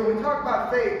 So when we talk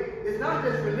about faith, it's not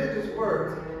just religious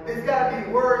words. It's got to be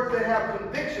words that have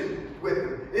conviction with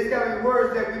them. It's got to be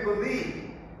words that we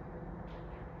believe.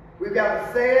 We've got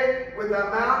to say it with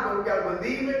our mouth, but we've got to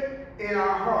believe it in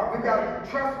our heart. We've got to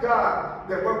trust God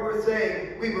that what we're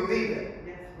saying, we believe it.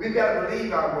 We've got to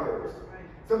believe our words.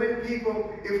 So many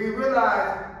people, if we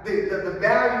realize the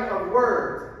value of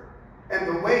words and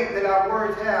the weight that our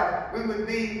words have, we would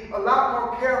be a lot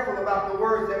more careful about the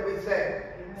words that we say.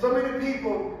 So many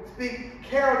people speak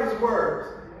careless words.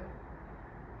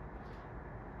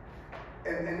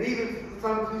 And even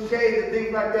some cliches and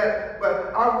things like that.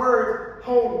 But our words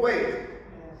hold weight.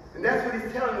 And that's what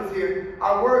he's telling us here.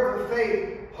 Our words of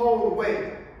faith hold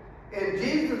weight. And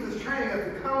Jesus is training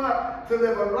us to come up to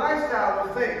live a lifestyle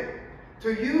of faith. To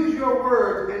use your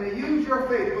words and to use your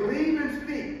faith. Believe and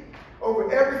speak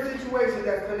over every situation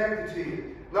that's connected to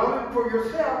you. Not only for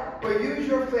yourself, but use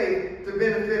your faith to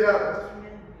benefit others.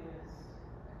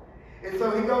 And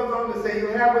so he goes on to say, you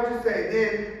have what you say.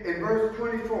 Then in verse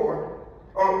 24,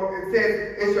 it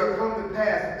says, it shall come to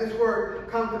pass. This word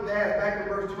come to pass, back in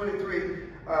verse 23,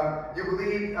 you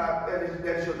believe that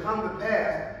it shall come to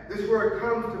pass. This word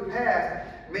comes to pass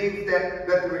means that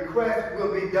the request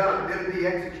will be done, that it will be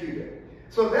executed.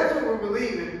 So that's what we're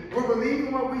believing. We're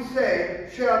believing what we say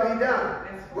shall be done.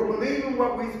 We're believing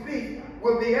what we speak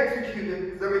will be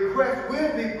executed. The request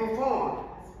will be performed.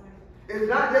 It's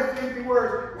not just empty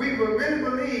words. We will really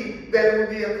believe that it will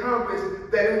be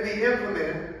accomplished, that it will be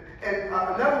implemented. And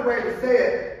another way to say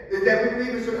it is that we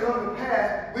believe it shall come to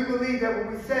pass. We believe that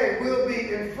what we say will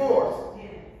be enforced. Yeah.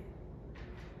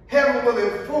 Heaven will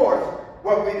enforce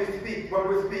what we're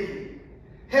speaking.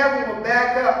 Heaven will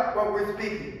back up what we're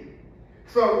speaking.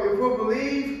 So if we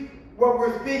believe what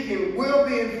we're speaking will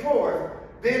be enforced,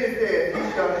 then it says, he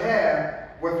shall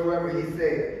have whatsoever he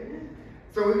said.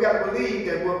 So we've got to believe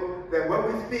that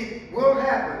what we speak will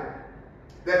happen,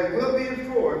 that it will be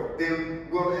enforced, then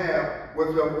we'll have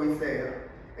whatsoever we say.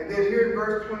 And then here in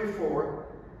verse 24,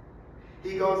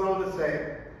 he goes on to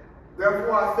say,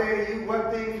 therefore I say to you,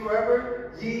 what things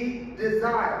soever ye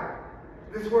desire.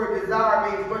 This word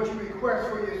desire means what you request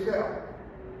for yourself,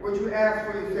 what you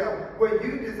ask for yourself, what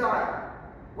you desire,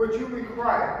 what you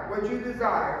require, what you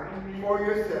desire for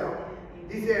yourself.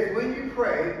 He says, when you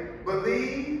pray,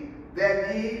 believe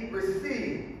that ye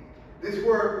receive. This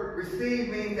word receive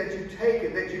means that you take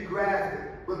it, that you grasp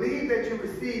it. Believe that you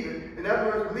receive it. In other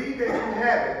words, believe that you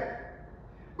have it.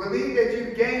 Believe that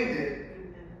you've gained it.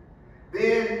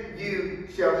 Then you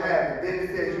shall have it. Then it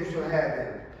says you shall have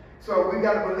it. So we've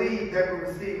got to believe that we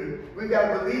receive it. We've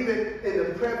got to believe it in the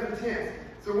present tense.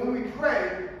 So when we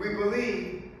pray, we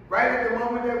believe right at the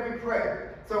moment that we pray.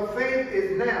 So faith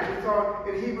is now. We saw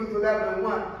in Hebrews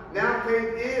 11:1. Now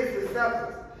faith is the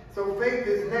substance. So faith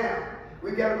is now.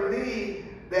 We've got to believe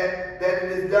that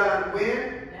it is done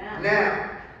when? Now.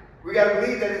 We got to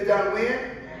believe that it's done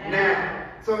when? Now.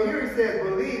 So here he says,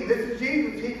 believe. This is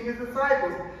Jesus teaching his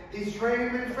disciples. He's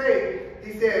training them in faith.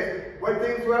 He says, what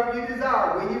things soever you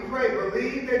desire, when you pray,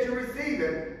 believe that you receive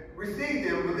it. Receive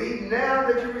them. Believe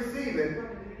now that you receive it,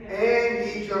 and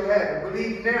ye shall have it.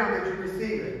 Believe now that you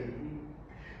receive it.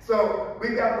 So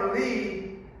we've got to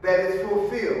believe that it's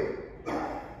fulfilled.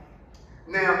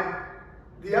 Now,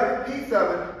 the other piece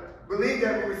of it, believe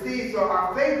that we receive. So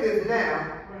our faith is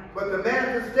now, but the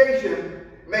manifestation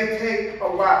may take a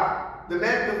while.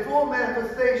 The full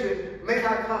manifestation may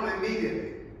not come immediately.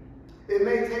 It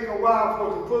may take a while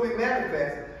for it to fully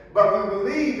manifest, but we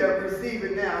believe that we receive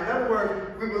it now. In other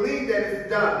words, we believe that it's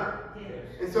done. Yes.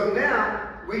 And so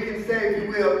now we can say, if you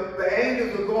will, the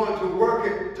angels are going to work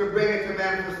it to bring it to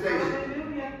manifestation.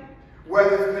 Hallelujah.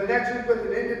 Whether it's connections with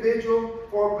an individual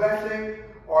for a blessing,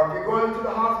 or if you're going to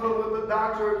the hospital with the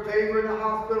doctor, favor in the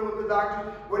hospital with the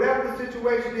doctor, whatever the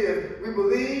situation is, we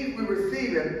believe, we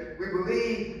receive it. We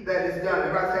believe that it's done.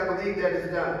 Everybody say, I believe that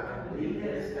it's done. I believe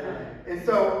that it's done. And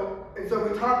so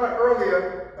we talked about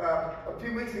earlier, a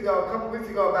couple weeks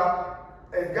ago, about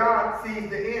as God sees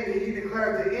the end, he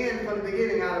declares the end from the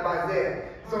beginning out of Isaiah.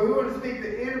 So we want to speak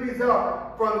the end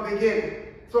result from the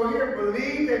beginning. So here,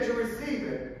 believe that you receive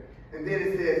it. And then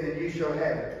it says, and you shall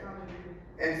have it.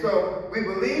 And so we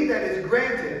believe that it's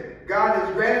granted. God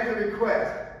has granted the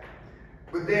request.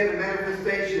 But then the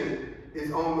manifestation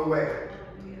is on the way.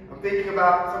 I'm thinking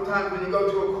about sometimes when you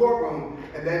go to a courtroom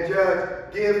and that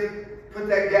judge puts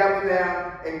that gavel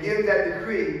down and gives that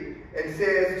decree and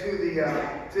says to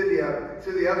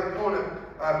the other opponent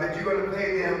that you're going to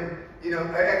pay them,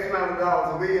 an X amount of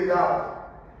dollars, $1 million.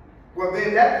 Well,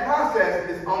 then that process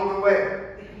is on the way.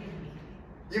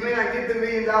 You may not get the $1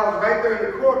 million right there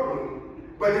in the courtroom,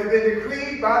 but it's been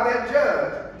decreed by that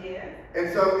judge. Yeah.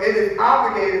 And so it is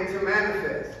obligated to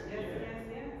manifest. Yes.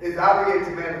 It's obligated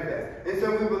to manifest. And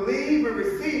so we believe, we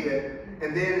receive it,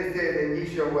 and then it says, and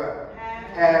ye shall what?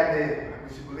 Have it.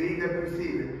 We should believe that we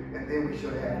receive it, and then we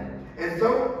shall have it. And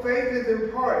so faith is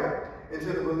imparted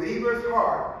into the believer's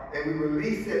heart, and we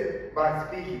release it by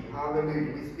speaking.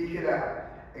 Hallelujah. We speak it out,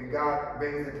 and God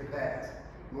brings it to pass.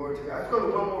 Glory to God. Let's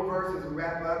go to one more verse as we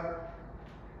wrap up.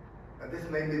 This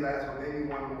may be the last one, maybe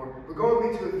one more. We're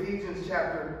going to Ephesians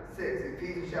chapter 6.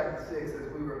 Ephesians chapter 6,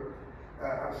 as we were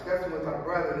discussing with our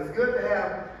brother. It's good to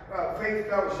have faith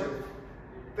fellowship,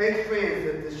 faith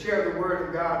friends to share the word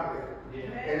of God with. Yeah.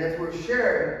 And as we're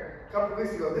sharing, a couple of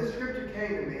weeks ago, this scripture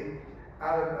came to me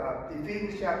out of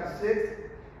Ephesians chapter 6.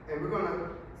 And we're going to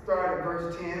start at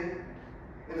verse 10.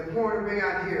 And the point to bring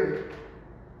out here,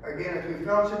 again, as we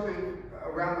fellowshipping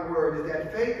around the word, is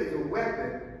that faith is a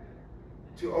weapon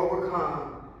to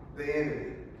overcome the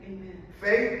enemy. Amen.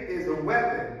 Faith is a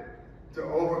weapon to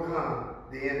overcome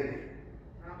the enemy.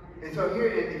 And so here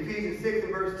in Ephesians 6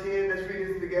 and verse 10, let's read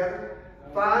this together.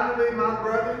 Finally, my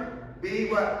brethren, be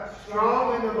what?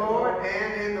 Strong in the Lord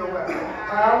and in the what?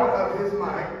 Power of his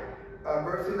might.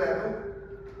 Verse 11.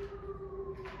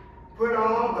 Put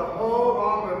on the whole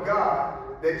armor of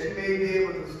God, that you may be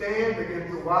able to stand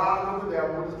against the wiles of the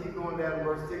devil. We'll just keep going down to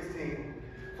verse 16.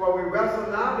 For we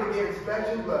wrestle not against flesh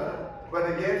and blood, but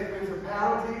against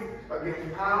principalities,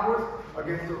 against powers,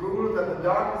 against the rulers of the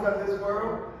darkness of this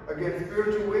world, against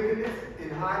spiritual wickedness in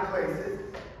high places.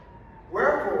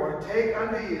 Wherefore, take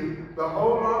unto you the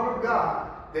whole armor of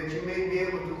God, that you may be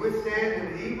able to withstand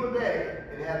in the evil day,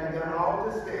 and having done all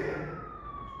to stand.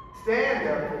 Stand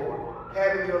therefore,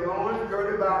 having your loins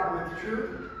girded about with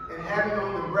truth, and having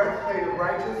on the breastplate of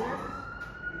righteousness,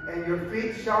 and your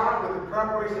feet shod with the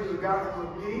preparation of the gospel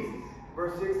of peace.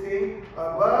 Verse 16.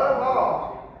 Above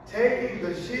all, taking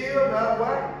the shield of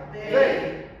what?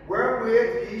 Faith,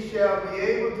 wherewith ye shall be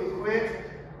able to quench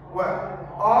what?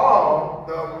 All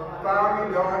the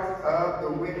fiery darts of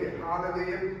the wicked.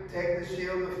 Hallelujah. Take the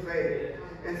shield of faith.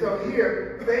 And so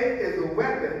here, faith is a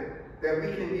weapon that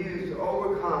we can use to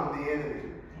overcome the enemy.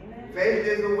 Faith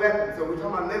is a weapon. So we're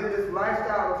talking about living this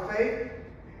lifestyle of faith.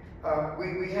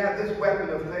 We have this weapon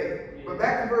of faith. But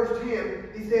back to verse 10,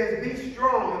 he says, be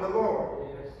strong in the Lord.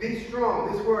 Be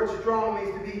strong. This word strong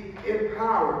means to be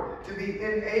empowered, to be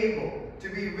enabled, to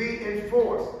be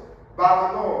reinforced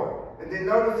by the Lord. And then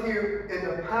notice here,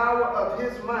 in the power of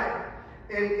his might,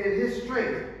 in his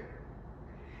strength,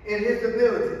 in his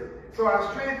ability. So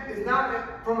our strength is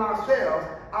not from ourselves.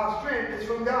 Our strength is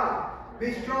from God.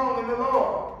 Be strong in the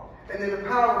Lord and in the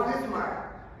power of his might.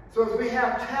 So as we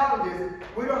have challenges,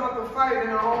 we don't have to fight in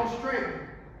our own strength.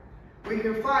 We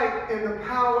can fight in the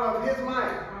power of his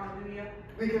might.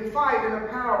 We can fight in the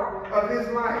power of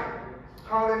his might.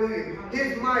 Hallelujah.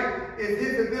 His might is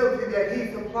his ability that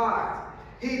he supplies.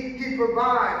 He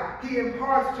provides, he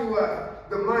imparts to us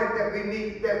the might that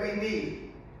we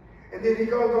need. And then he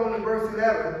goes on in verse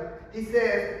 11. He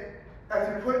says,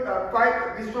 as we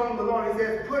fight, be strong in the Lord, he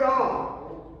says, put on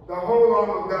the whole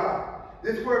armor of God.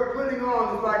 This word putting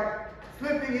on is like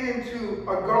slipping into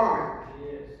a garment.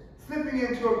 Yes. Slipping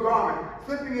into a garment.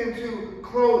 Slipping into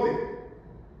clothing.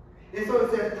 And so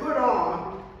it says, put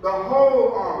on the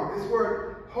whole armor. This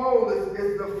word whole is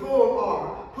the full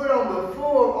armor. Put on the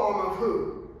full armor of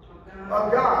who?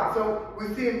 Of God. So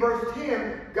we see in verse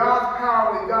 10, God's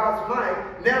power and God's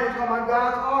might. Now we're talking about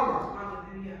God's armor.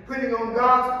 Putting on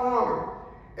God's armor.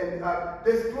 And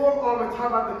this full armor is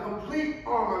talking about the complete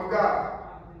armor of God.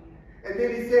 And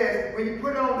then he says, when you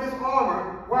put on this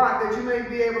armor, why? That you may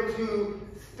be able to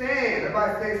stand.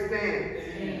 Everybody say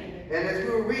stand. And as we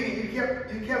were reading,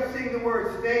 you kept seeing the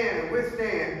word stand and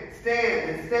withstand, stand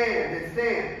and stand and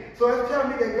stand. So it's telling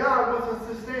me that God wants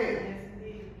us to stand.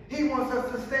 He wants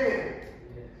us to stand.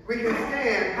 We can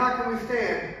stand. How can we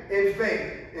stand? In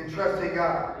faith and trusting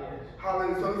God.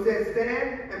 Hallelujah. So he says,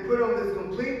 stand and put on this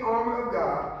complete armor of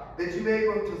God, that you may be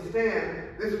able to stand.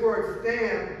 This word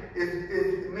stand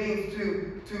means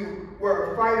to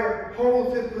where a fighter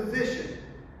holds his position.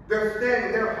 They're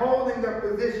standing, they're holding their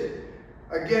position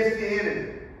against the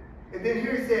enemy. And then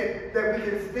here he said that we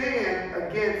can stand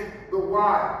against the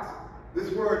wiles.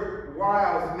 This word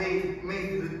wiles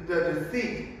means the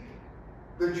deceit,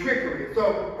 the trickery.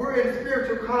 So we're in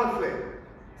spiritual conflict.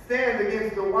 Stand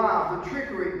against the wiles, the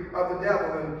trickery of the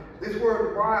devil. And this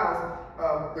word wiles,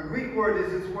 the Greek word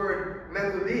is this word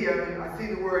methodia, and I see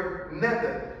the word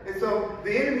method. And so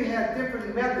the enemy has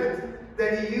different methods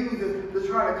that he uses to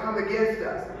try to come against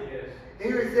us. Yes.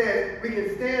 And here he says we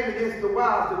can stand against the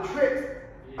wiles, the tricks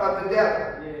of the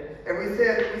devil. Yes. And we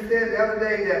said the other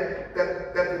day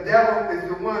that the devil is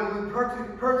the one who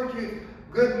persecutes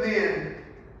good men.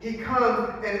 He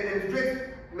comes and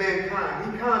inflicts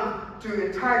mankind. He comes to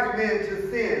entice men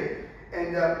to sin.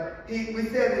 And we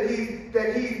said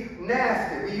that he's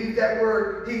nasty. We use that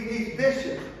word. He's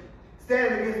vicious.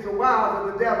 Stand against the wiles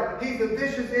of the devil. He's a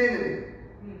vicious enemy.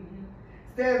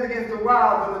 Stands against the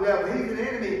wiles of the devil. He's an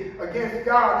enemy against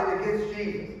God and against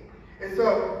Jesus. And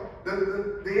so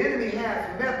the enemy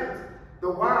has methods. The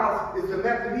wiles is the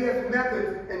method. He has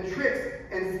methods and tricks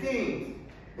and schemes.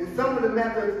 And some of the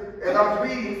methods, as I was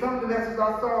reading, some of the methods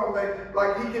I saw,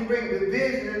 like he can bring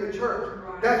division in the church.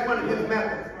 That's one of his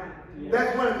methods.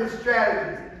 That's one of his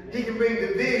strategies. He can bring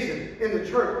division in the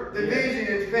church, division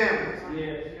in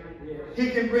families. He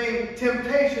can bring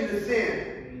temptation to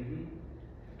sin.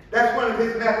 That's one of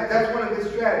his methods. That's one of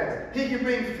his strategies. He can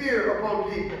bring fear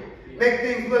upon people, make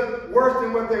things look worse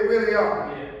than what they really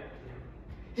are.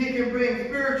 He can bring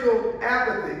spiritual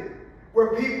apathy,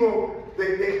 where people,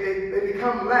 they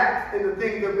become lax in the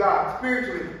things of God.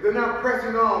 Spiritually, they're not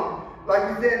pressing on like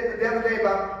we said the other day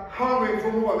about hungering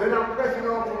for more. They're not pressing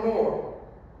on for more.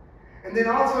 And then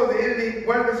also the enemy,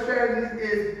 one of the strategies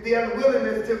is the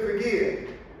unwillingness to forgive,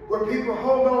 where people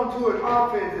hold on to an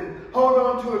offense and hold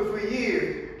on to it for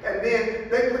years, and then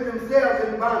they put themselves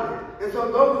in bondage. And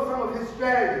so those are some of his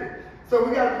strategies. So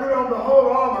we got to put on the whole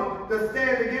armor to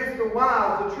stand against the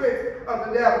wiles, the tricks of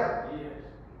the devil. Yes.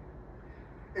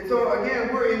 And so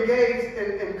again, we're engaged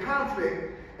in conflict.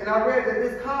 And I read that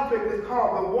this conflict is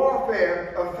called the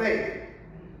warfare of faith.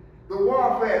 The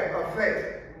warfare of faith.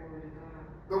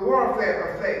 The warfare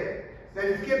of faith. Now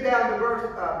you skip down to verse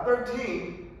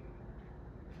 13.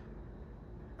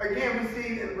 Again, we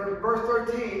see in verse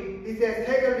 13, he says,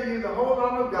 take unto you the whole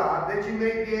armor of God, that you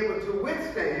may be able to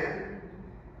withstand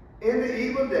in the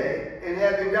evil day, and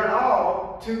having done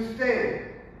all, to stand.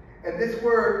 And this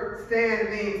word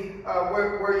stand means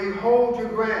where you hold your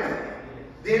ground.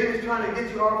 The enemy's trying to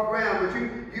get you off ground, but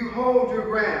you hold your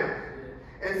ground.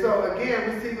 And so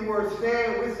again, we see the word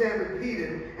stand and withstand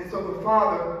repeated, and so the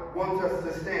Father wants us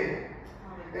to stand.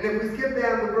 And if we skip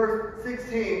down to verse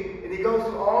 16, and he goes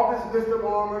through all this list of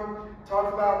armor,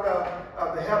 talks about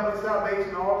the helmet of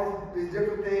salvation, all these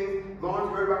different things,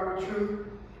 loins girded about with truth.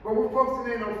 But we're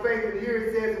focusing in on faith, and here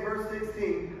it says in verse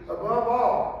 16, above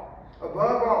all,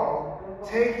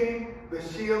 taking the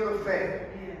shield of faith.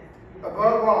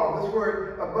 Above all, this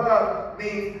word above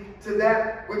means to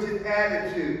that which is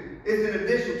added to. It's in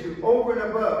addition to, over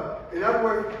and above. In other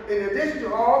words, in addition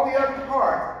to all the other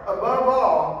parts, above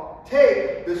all,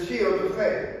 take the shield of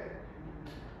faith.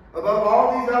 Above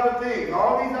all these other things,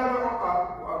 all these other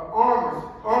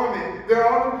armament, they're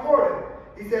all important.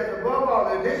 He says, above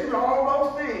all, in addition to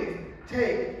all those things,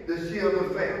 take the shield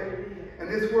of faith. And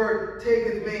this word take,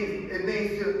 it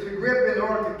means to grip in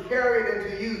order to carry it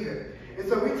and to use it. And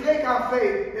so we take our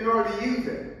faith in order to use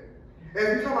it.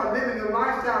 As we talk about living a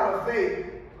lifestyle of faith,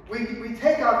 we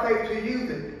take our faith to use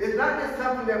it. It's not just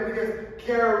something that we just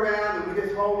carry around and we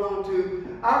just hold on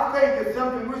to. Our faith is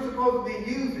something we're supposed to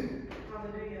be using.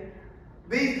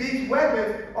 These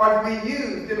weapons are to be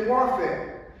used in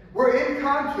warfare. We're in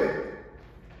conflict.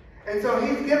 And so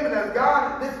he's given us,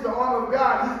 God, this is the armor of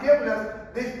God. He's given us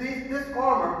this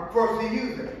armor for us to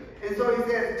use it. And so he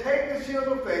says, take the shield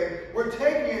of faith. We're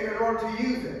taking it in order to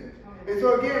use it. And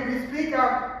so again, we speak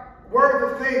our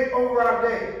words of faith over our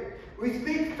day. We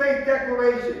speak faith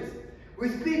declarations. We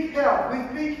speak health.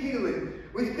 We speak healing.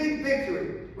 We speak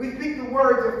victory. We speak the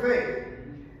words of faith.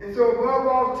 And so above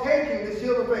all, taking the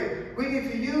shield of faith, we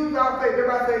need to use our faith.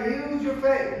 Everybody say, use your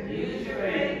faith. Use your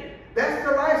faith. That's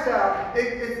the lifestyle.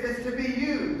 It's to be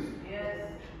used. Yes.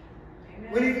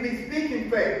 We need to be speaking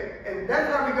faith. And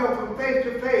that's how we go from faith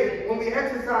to faith when we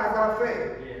exercise our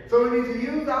faith. Yes. So we need to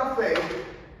use our faith,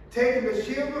 taking the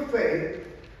shield of faith.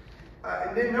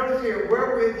 And then notice here,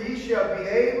 wherewith ye shall be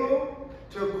able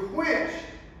to quench.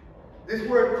 This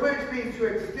word quench means to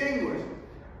extinguish.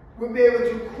 We'll be able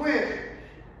to quench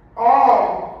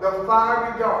all the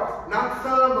fiery darts. Not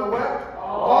some, but what?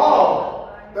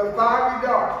 All the fiery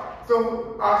darts.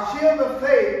 So our shield of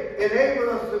faith enables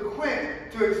us to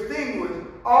quench, to extinguish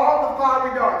all the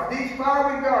fiery darts. These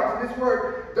fiery darts, and this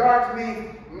word darts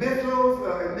means missiles,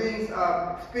 it means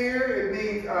spear, it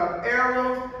means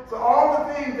arrows. So all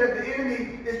the things that the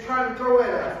enemy is trying to throw at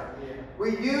us.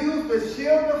 We use the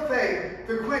shield of faith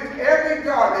to quench every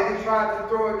dart that he tries to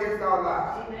throw against our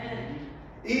lives. Amen.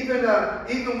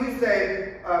 Even we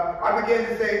say, I begin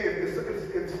to say,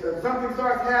 if something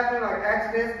starts happening, like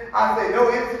accidents, I say,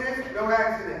 no incidents, no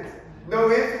accidents.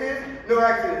 No incidents, no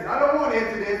accidents. I don't want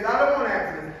incidents. I don't want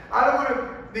accidents. I don't want to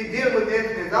be dealing with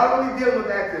incidents. I don't want to be dealing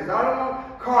with accidents. I don't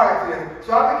want car accidents.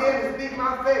 So I began to speak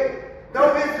my faith.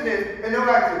 No incidents and no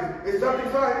accidents. If something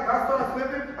starts, if I start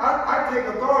slipping, I take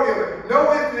authority of it.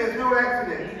 No incidents, no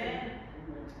accidents. Amen.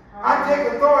 I take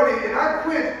authority and I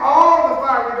quench all the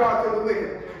fiery darts of the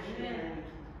wicked.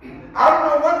 I don't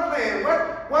know what plan,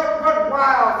 what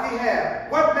wiles he had,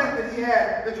 what method he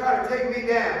had to try to take me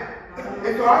down.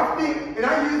 And so I speak, and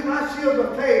I use my shield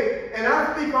of faith, and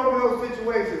I speak over those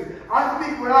situations. I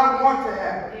speak what I want to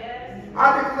happen. Yes.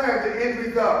 I declare the end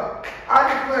result. I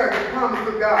declare the promise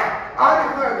of God. I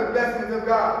declare the blessings of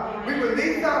God. We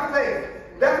release our faith.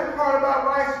 That's a part of our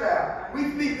lifestyle.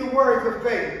 We speak the words of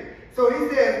faith. So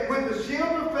he says, with the shield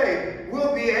of faith,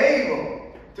 we'll be able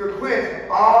to quench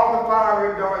all the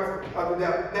fiery darts of the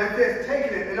devil. Now it says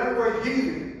taking it, in other words,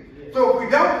 using it. So if we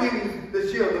don't use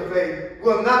the shield of faith,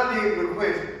 we'll not be able to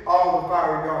quench all the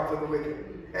fiery darts of the wicked.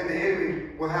 And the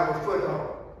enemy will have a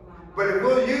foothold. But if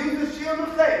we'll use the shield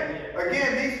of faith,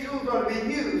 again, these tools are to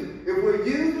be used. If we'll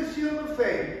use the shield of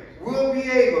faith, we'll be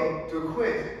able to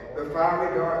quench the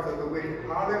fiery darts of the wicked.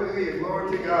 Hallelujah.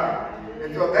 Glory to God.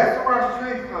 And so that's where our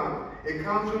strength comes. It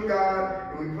comes from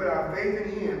God, and we put our faith in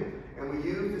Him, and we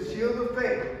use the shield of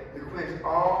faith to quench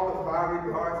all the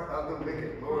fiery darts of the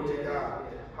wicked. Glory to God.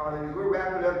 Hallelujah. We'll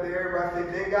wrap it up there. Everybody say,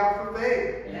 thank God for faith.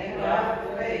 Thank God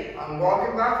for faith. I'm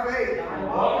walking by faith. I'm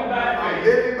walking by faith. I'm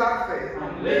living by faith.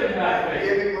 I'm living by faith.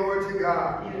 Giving glory to God.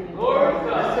 Glory to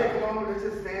God. Let's take a moment. Let's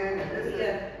just stand and let's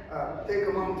take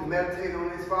a moment to meditate on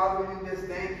this. Father, we just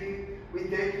thank you. We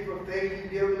thank you for faith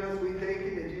you've given us. We thank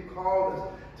you that you called us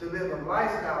to live a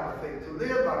lifestyle of faith, to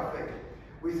live by faith.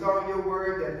 We saw in your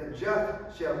word that the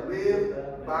just shall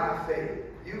live by faith.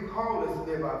 You called us to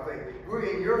live by faith. We're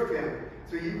in your family.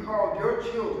 So you called your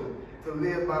children to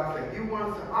live by faith. You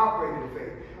want us to operate in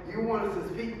faith. You want us to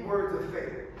speak words of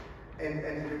faith and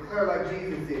to declare like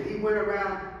Jesus did. He went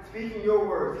around speaking your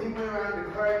words. He went around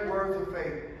declaring words of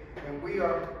faith. And we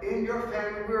are in your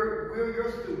family. We're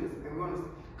your students. And we want to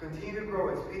continue to grow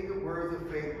and speak the words of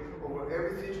faith over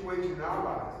every situation in our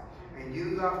lives and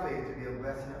use our faith to be a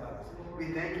blessing to others.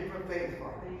 We thank you for faith,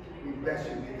 Father. We bless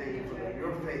you. We thank you for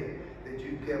your faith that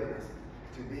you've given us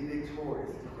to be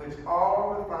victorious, to quench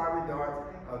all the fiery darts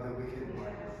of the wicked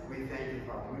one. We thank you,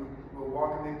 Father. We will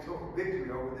walk in victory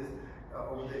over this,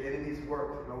 over the enemy's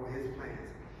work and over his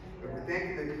plans. But we thank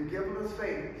you that you've given us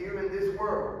faith here in this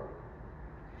world.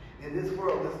 In this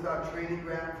world, this is our training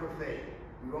ground for faith.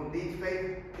 We don't need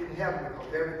faith in heaven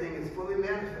because everything is fully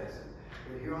manifested.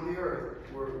 But here on the earth,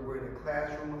 we're in a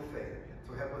classroom of faith.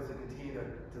 So help us to continue to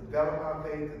develop our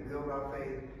faith, to build our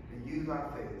faith, to use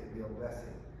our faith to be a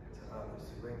blessing to others,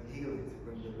 to bring healing, to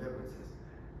bring deliverances,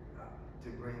 to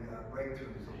bring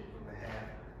breakthroughs on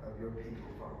behalf of your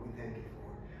people, Father. We thank you for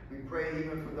it. We pray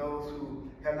even for those who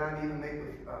have not even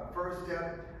made the first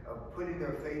step of putting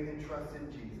their faith and trust in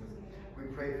Jesus. We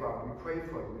pray, Father. We pray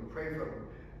for them. We pray for them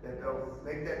that they'll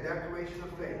make that declaration of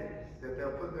faith, that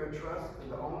they'll put their trust in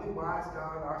the only wise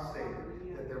God, our Savior,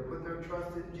 that they'll put their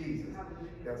trust in Jesus.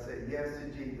 They'll say yes to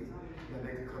Jesus. They'll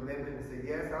make a commitment and say,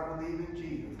 yes, I believe in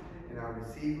Jesus, and I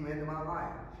receive him into my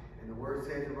life. And the word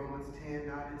says in Romans 10, 9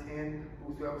 and 10,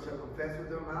 whosoever shall confess with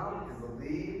their mouth and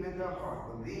believe in their heart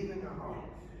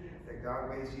that God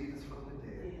raised Jesus from the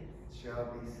dead shall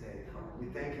be saved. We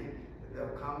thank you that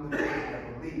they'll come to faith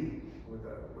and believe with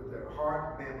their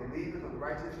heart, man believing on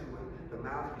righteousness, and with the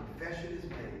mouth confession is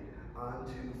made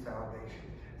unto salvation.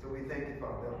 So we thank you,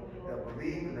 Father. They'll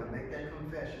believe and they'll make that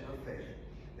confession of faith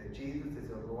that Jesus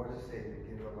is their Lord and Savior and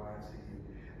give their lives to you.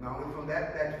 Not only from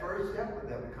that first step,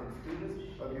 but they'll become students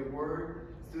of your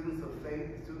word, students of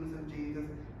faith, students of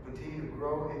Jesus, continue to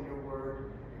grow in your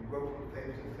word and grow from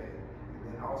faith to faith.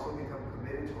 And then also become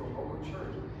committed to a local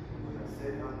church when they're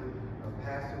sitting under a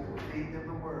pastor who will feed them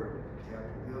the word. They have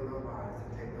to build their lives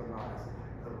and take their lives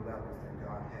to the levels that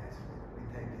God has for them. We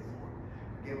thank you for it.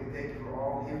 Again, we thank you for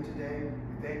all here today.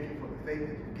 We thank you for the faith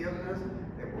that you've given us,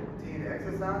 that we'll continue to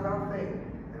exercise our faith,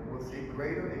 and we'll see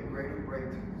greater and greater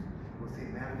breakthroughs. We'll see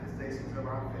manifestations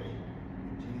of our faith.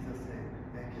 In Jesus' name,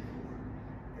 thank you for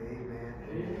it. Amen.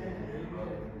 Amen.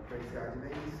 Praise God. You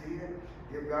may be seated.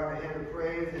 Give God a hand of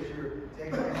praise as you're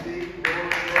taking your seat.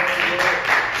 Glory, glory, glory.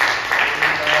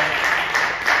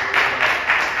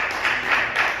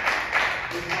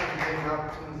 This time we get an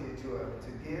opportunity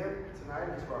to give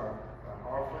tonight to our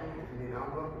offering. If you need an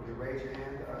envelope, if you raise your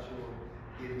hand, the usher will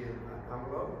give you an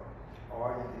envelope.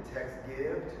 Or you can text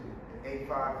give to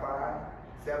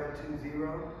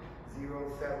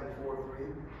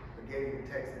 855-720-0743. Again, you can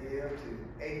text give to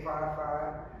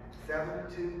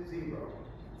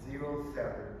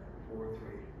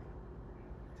 855-720-0743.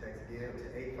 Text give to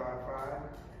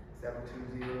 855-720-0743.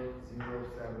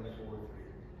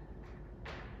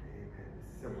 Amen.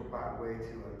 Simplified way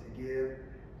to give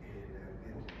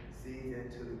and seed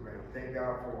into the ground. Thank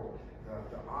God for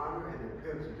the honor and the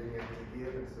privilege of being able to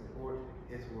give and support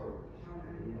his work.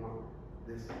 And we want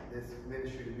this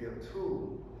ministry to be a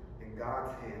tool in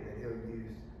God's hand that he'll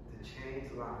use to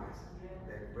change lives,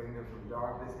 that bring them from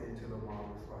darkness into the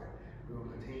marvelous light. We will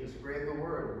continue to spread the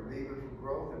word, believing for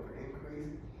growth and for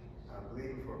increase,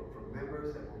 believing for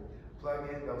members that will plug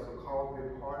in, those who call to be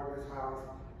a part of this house,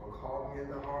 or call in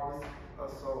the harvest of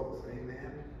souls.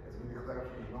 Amen. As we declare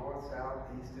from the north,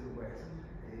 south, east, and west.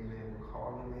 Amen. We're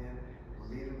calling them in,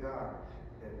 believing God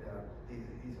that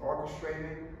he's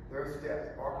orchestrating their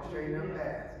steps, orchestrating their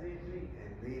paths,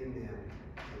 and leading them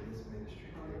to this ministry,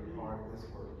 to be a part of this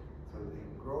work, so that they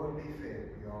can grow and be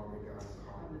fed, be all that God's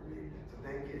called them to be. So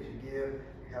thank you as you give,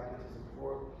 you help us to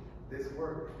support this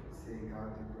work, seeing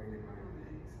God do great and mighty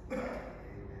things.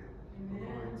 Amen. We're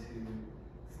going to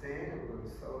stand, we're going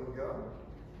to sow and go.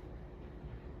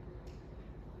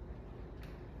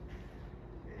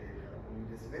 And when we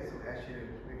dismiss dismissed, I'm going to ask you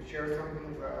to share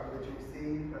something that you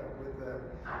received with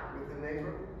the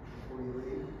neighbor before you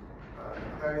leave.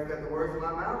 Declare that the words of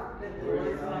my mouth and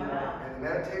the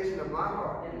meditation of my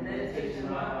heart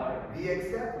be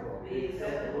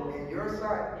acceptable in your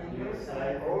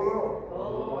sight, O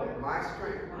Lord, my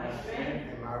strength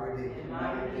and my redeemer.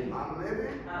 I'm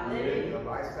living the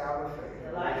lifestyle of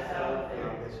faith.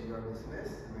 That you are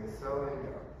dismissed. May so and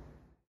go.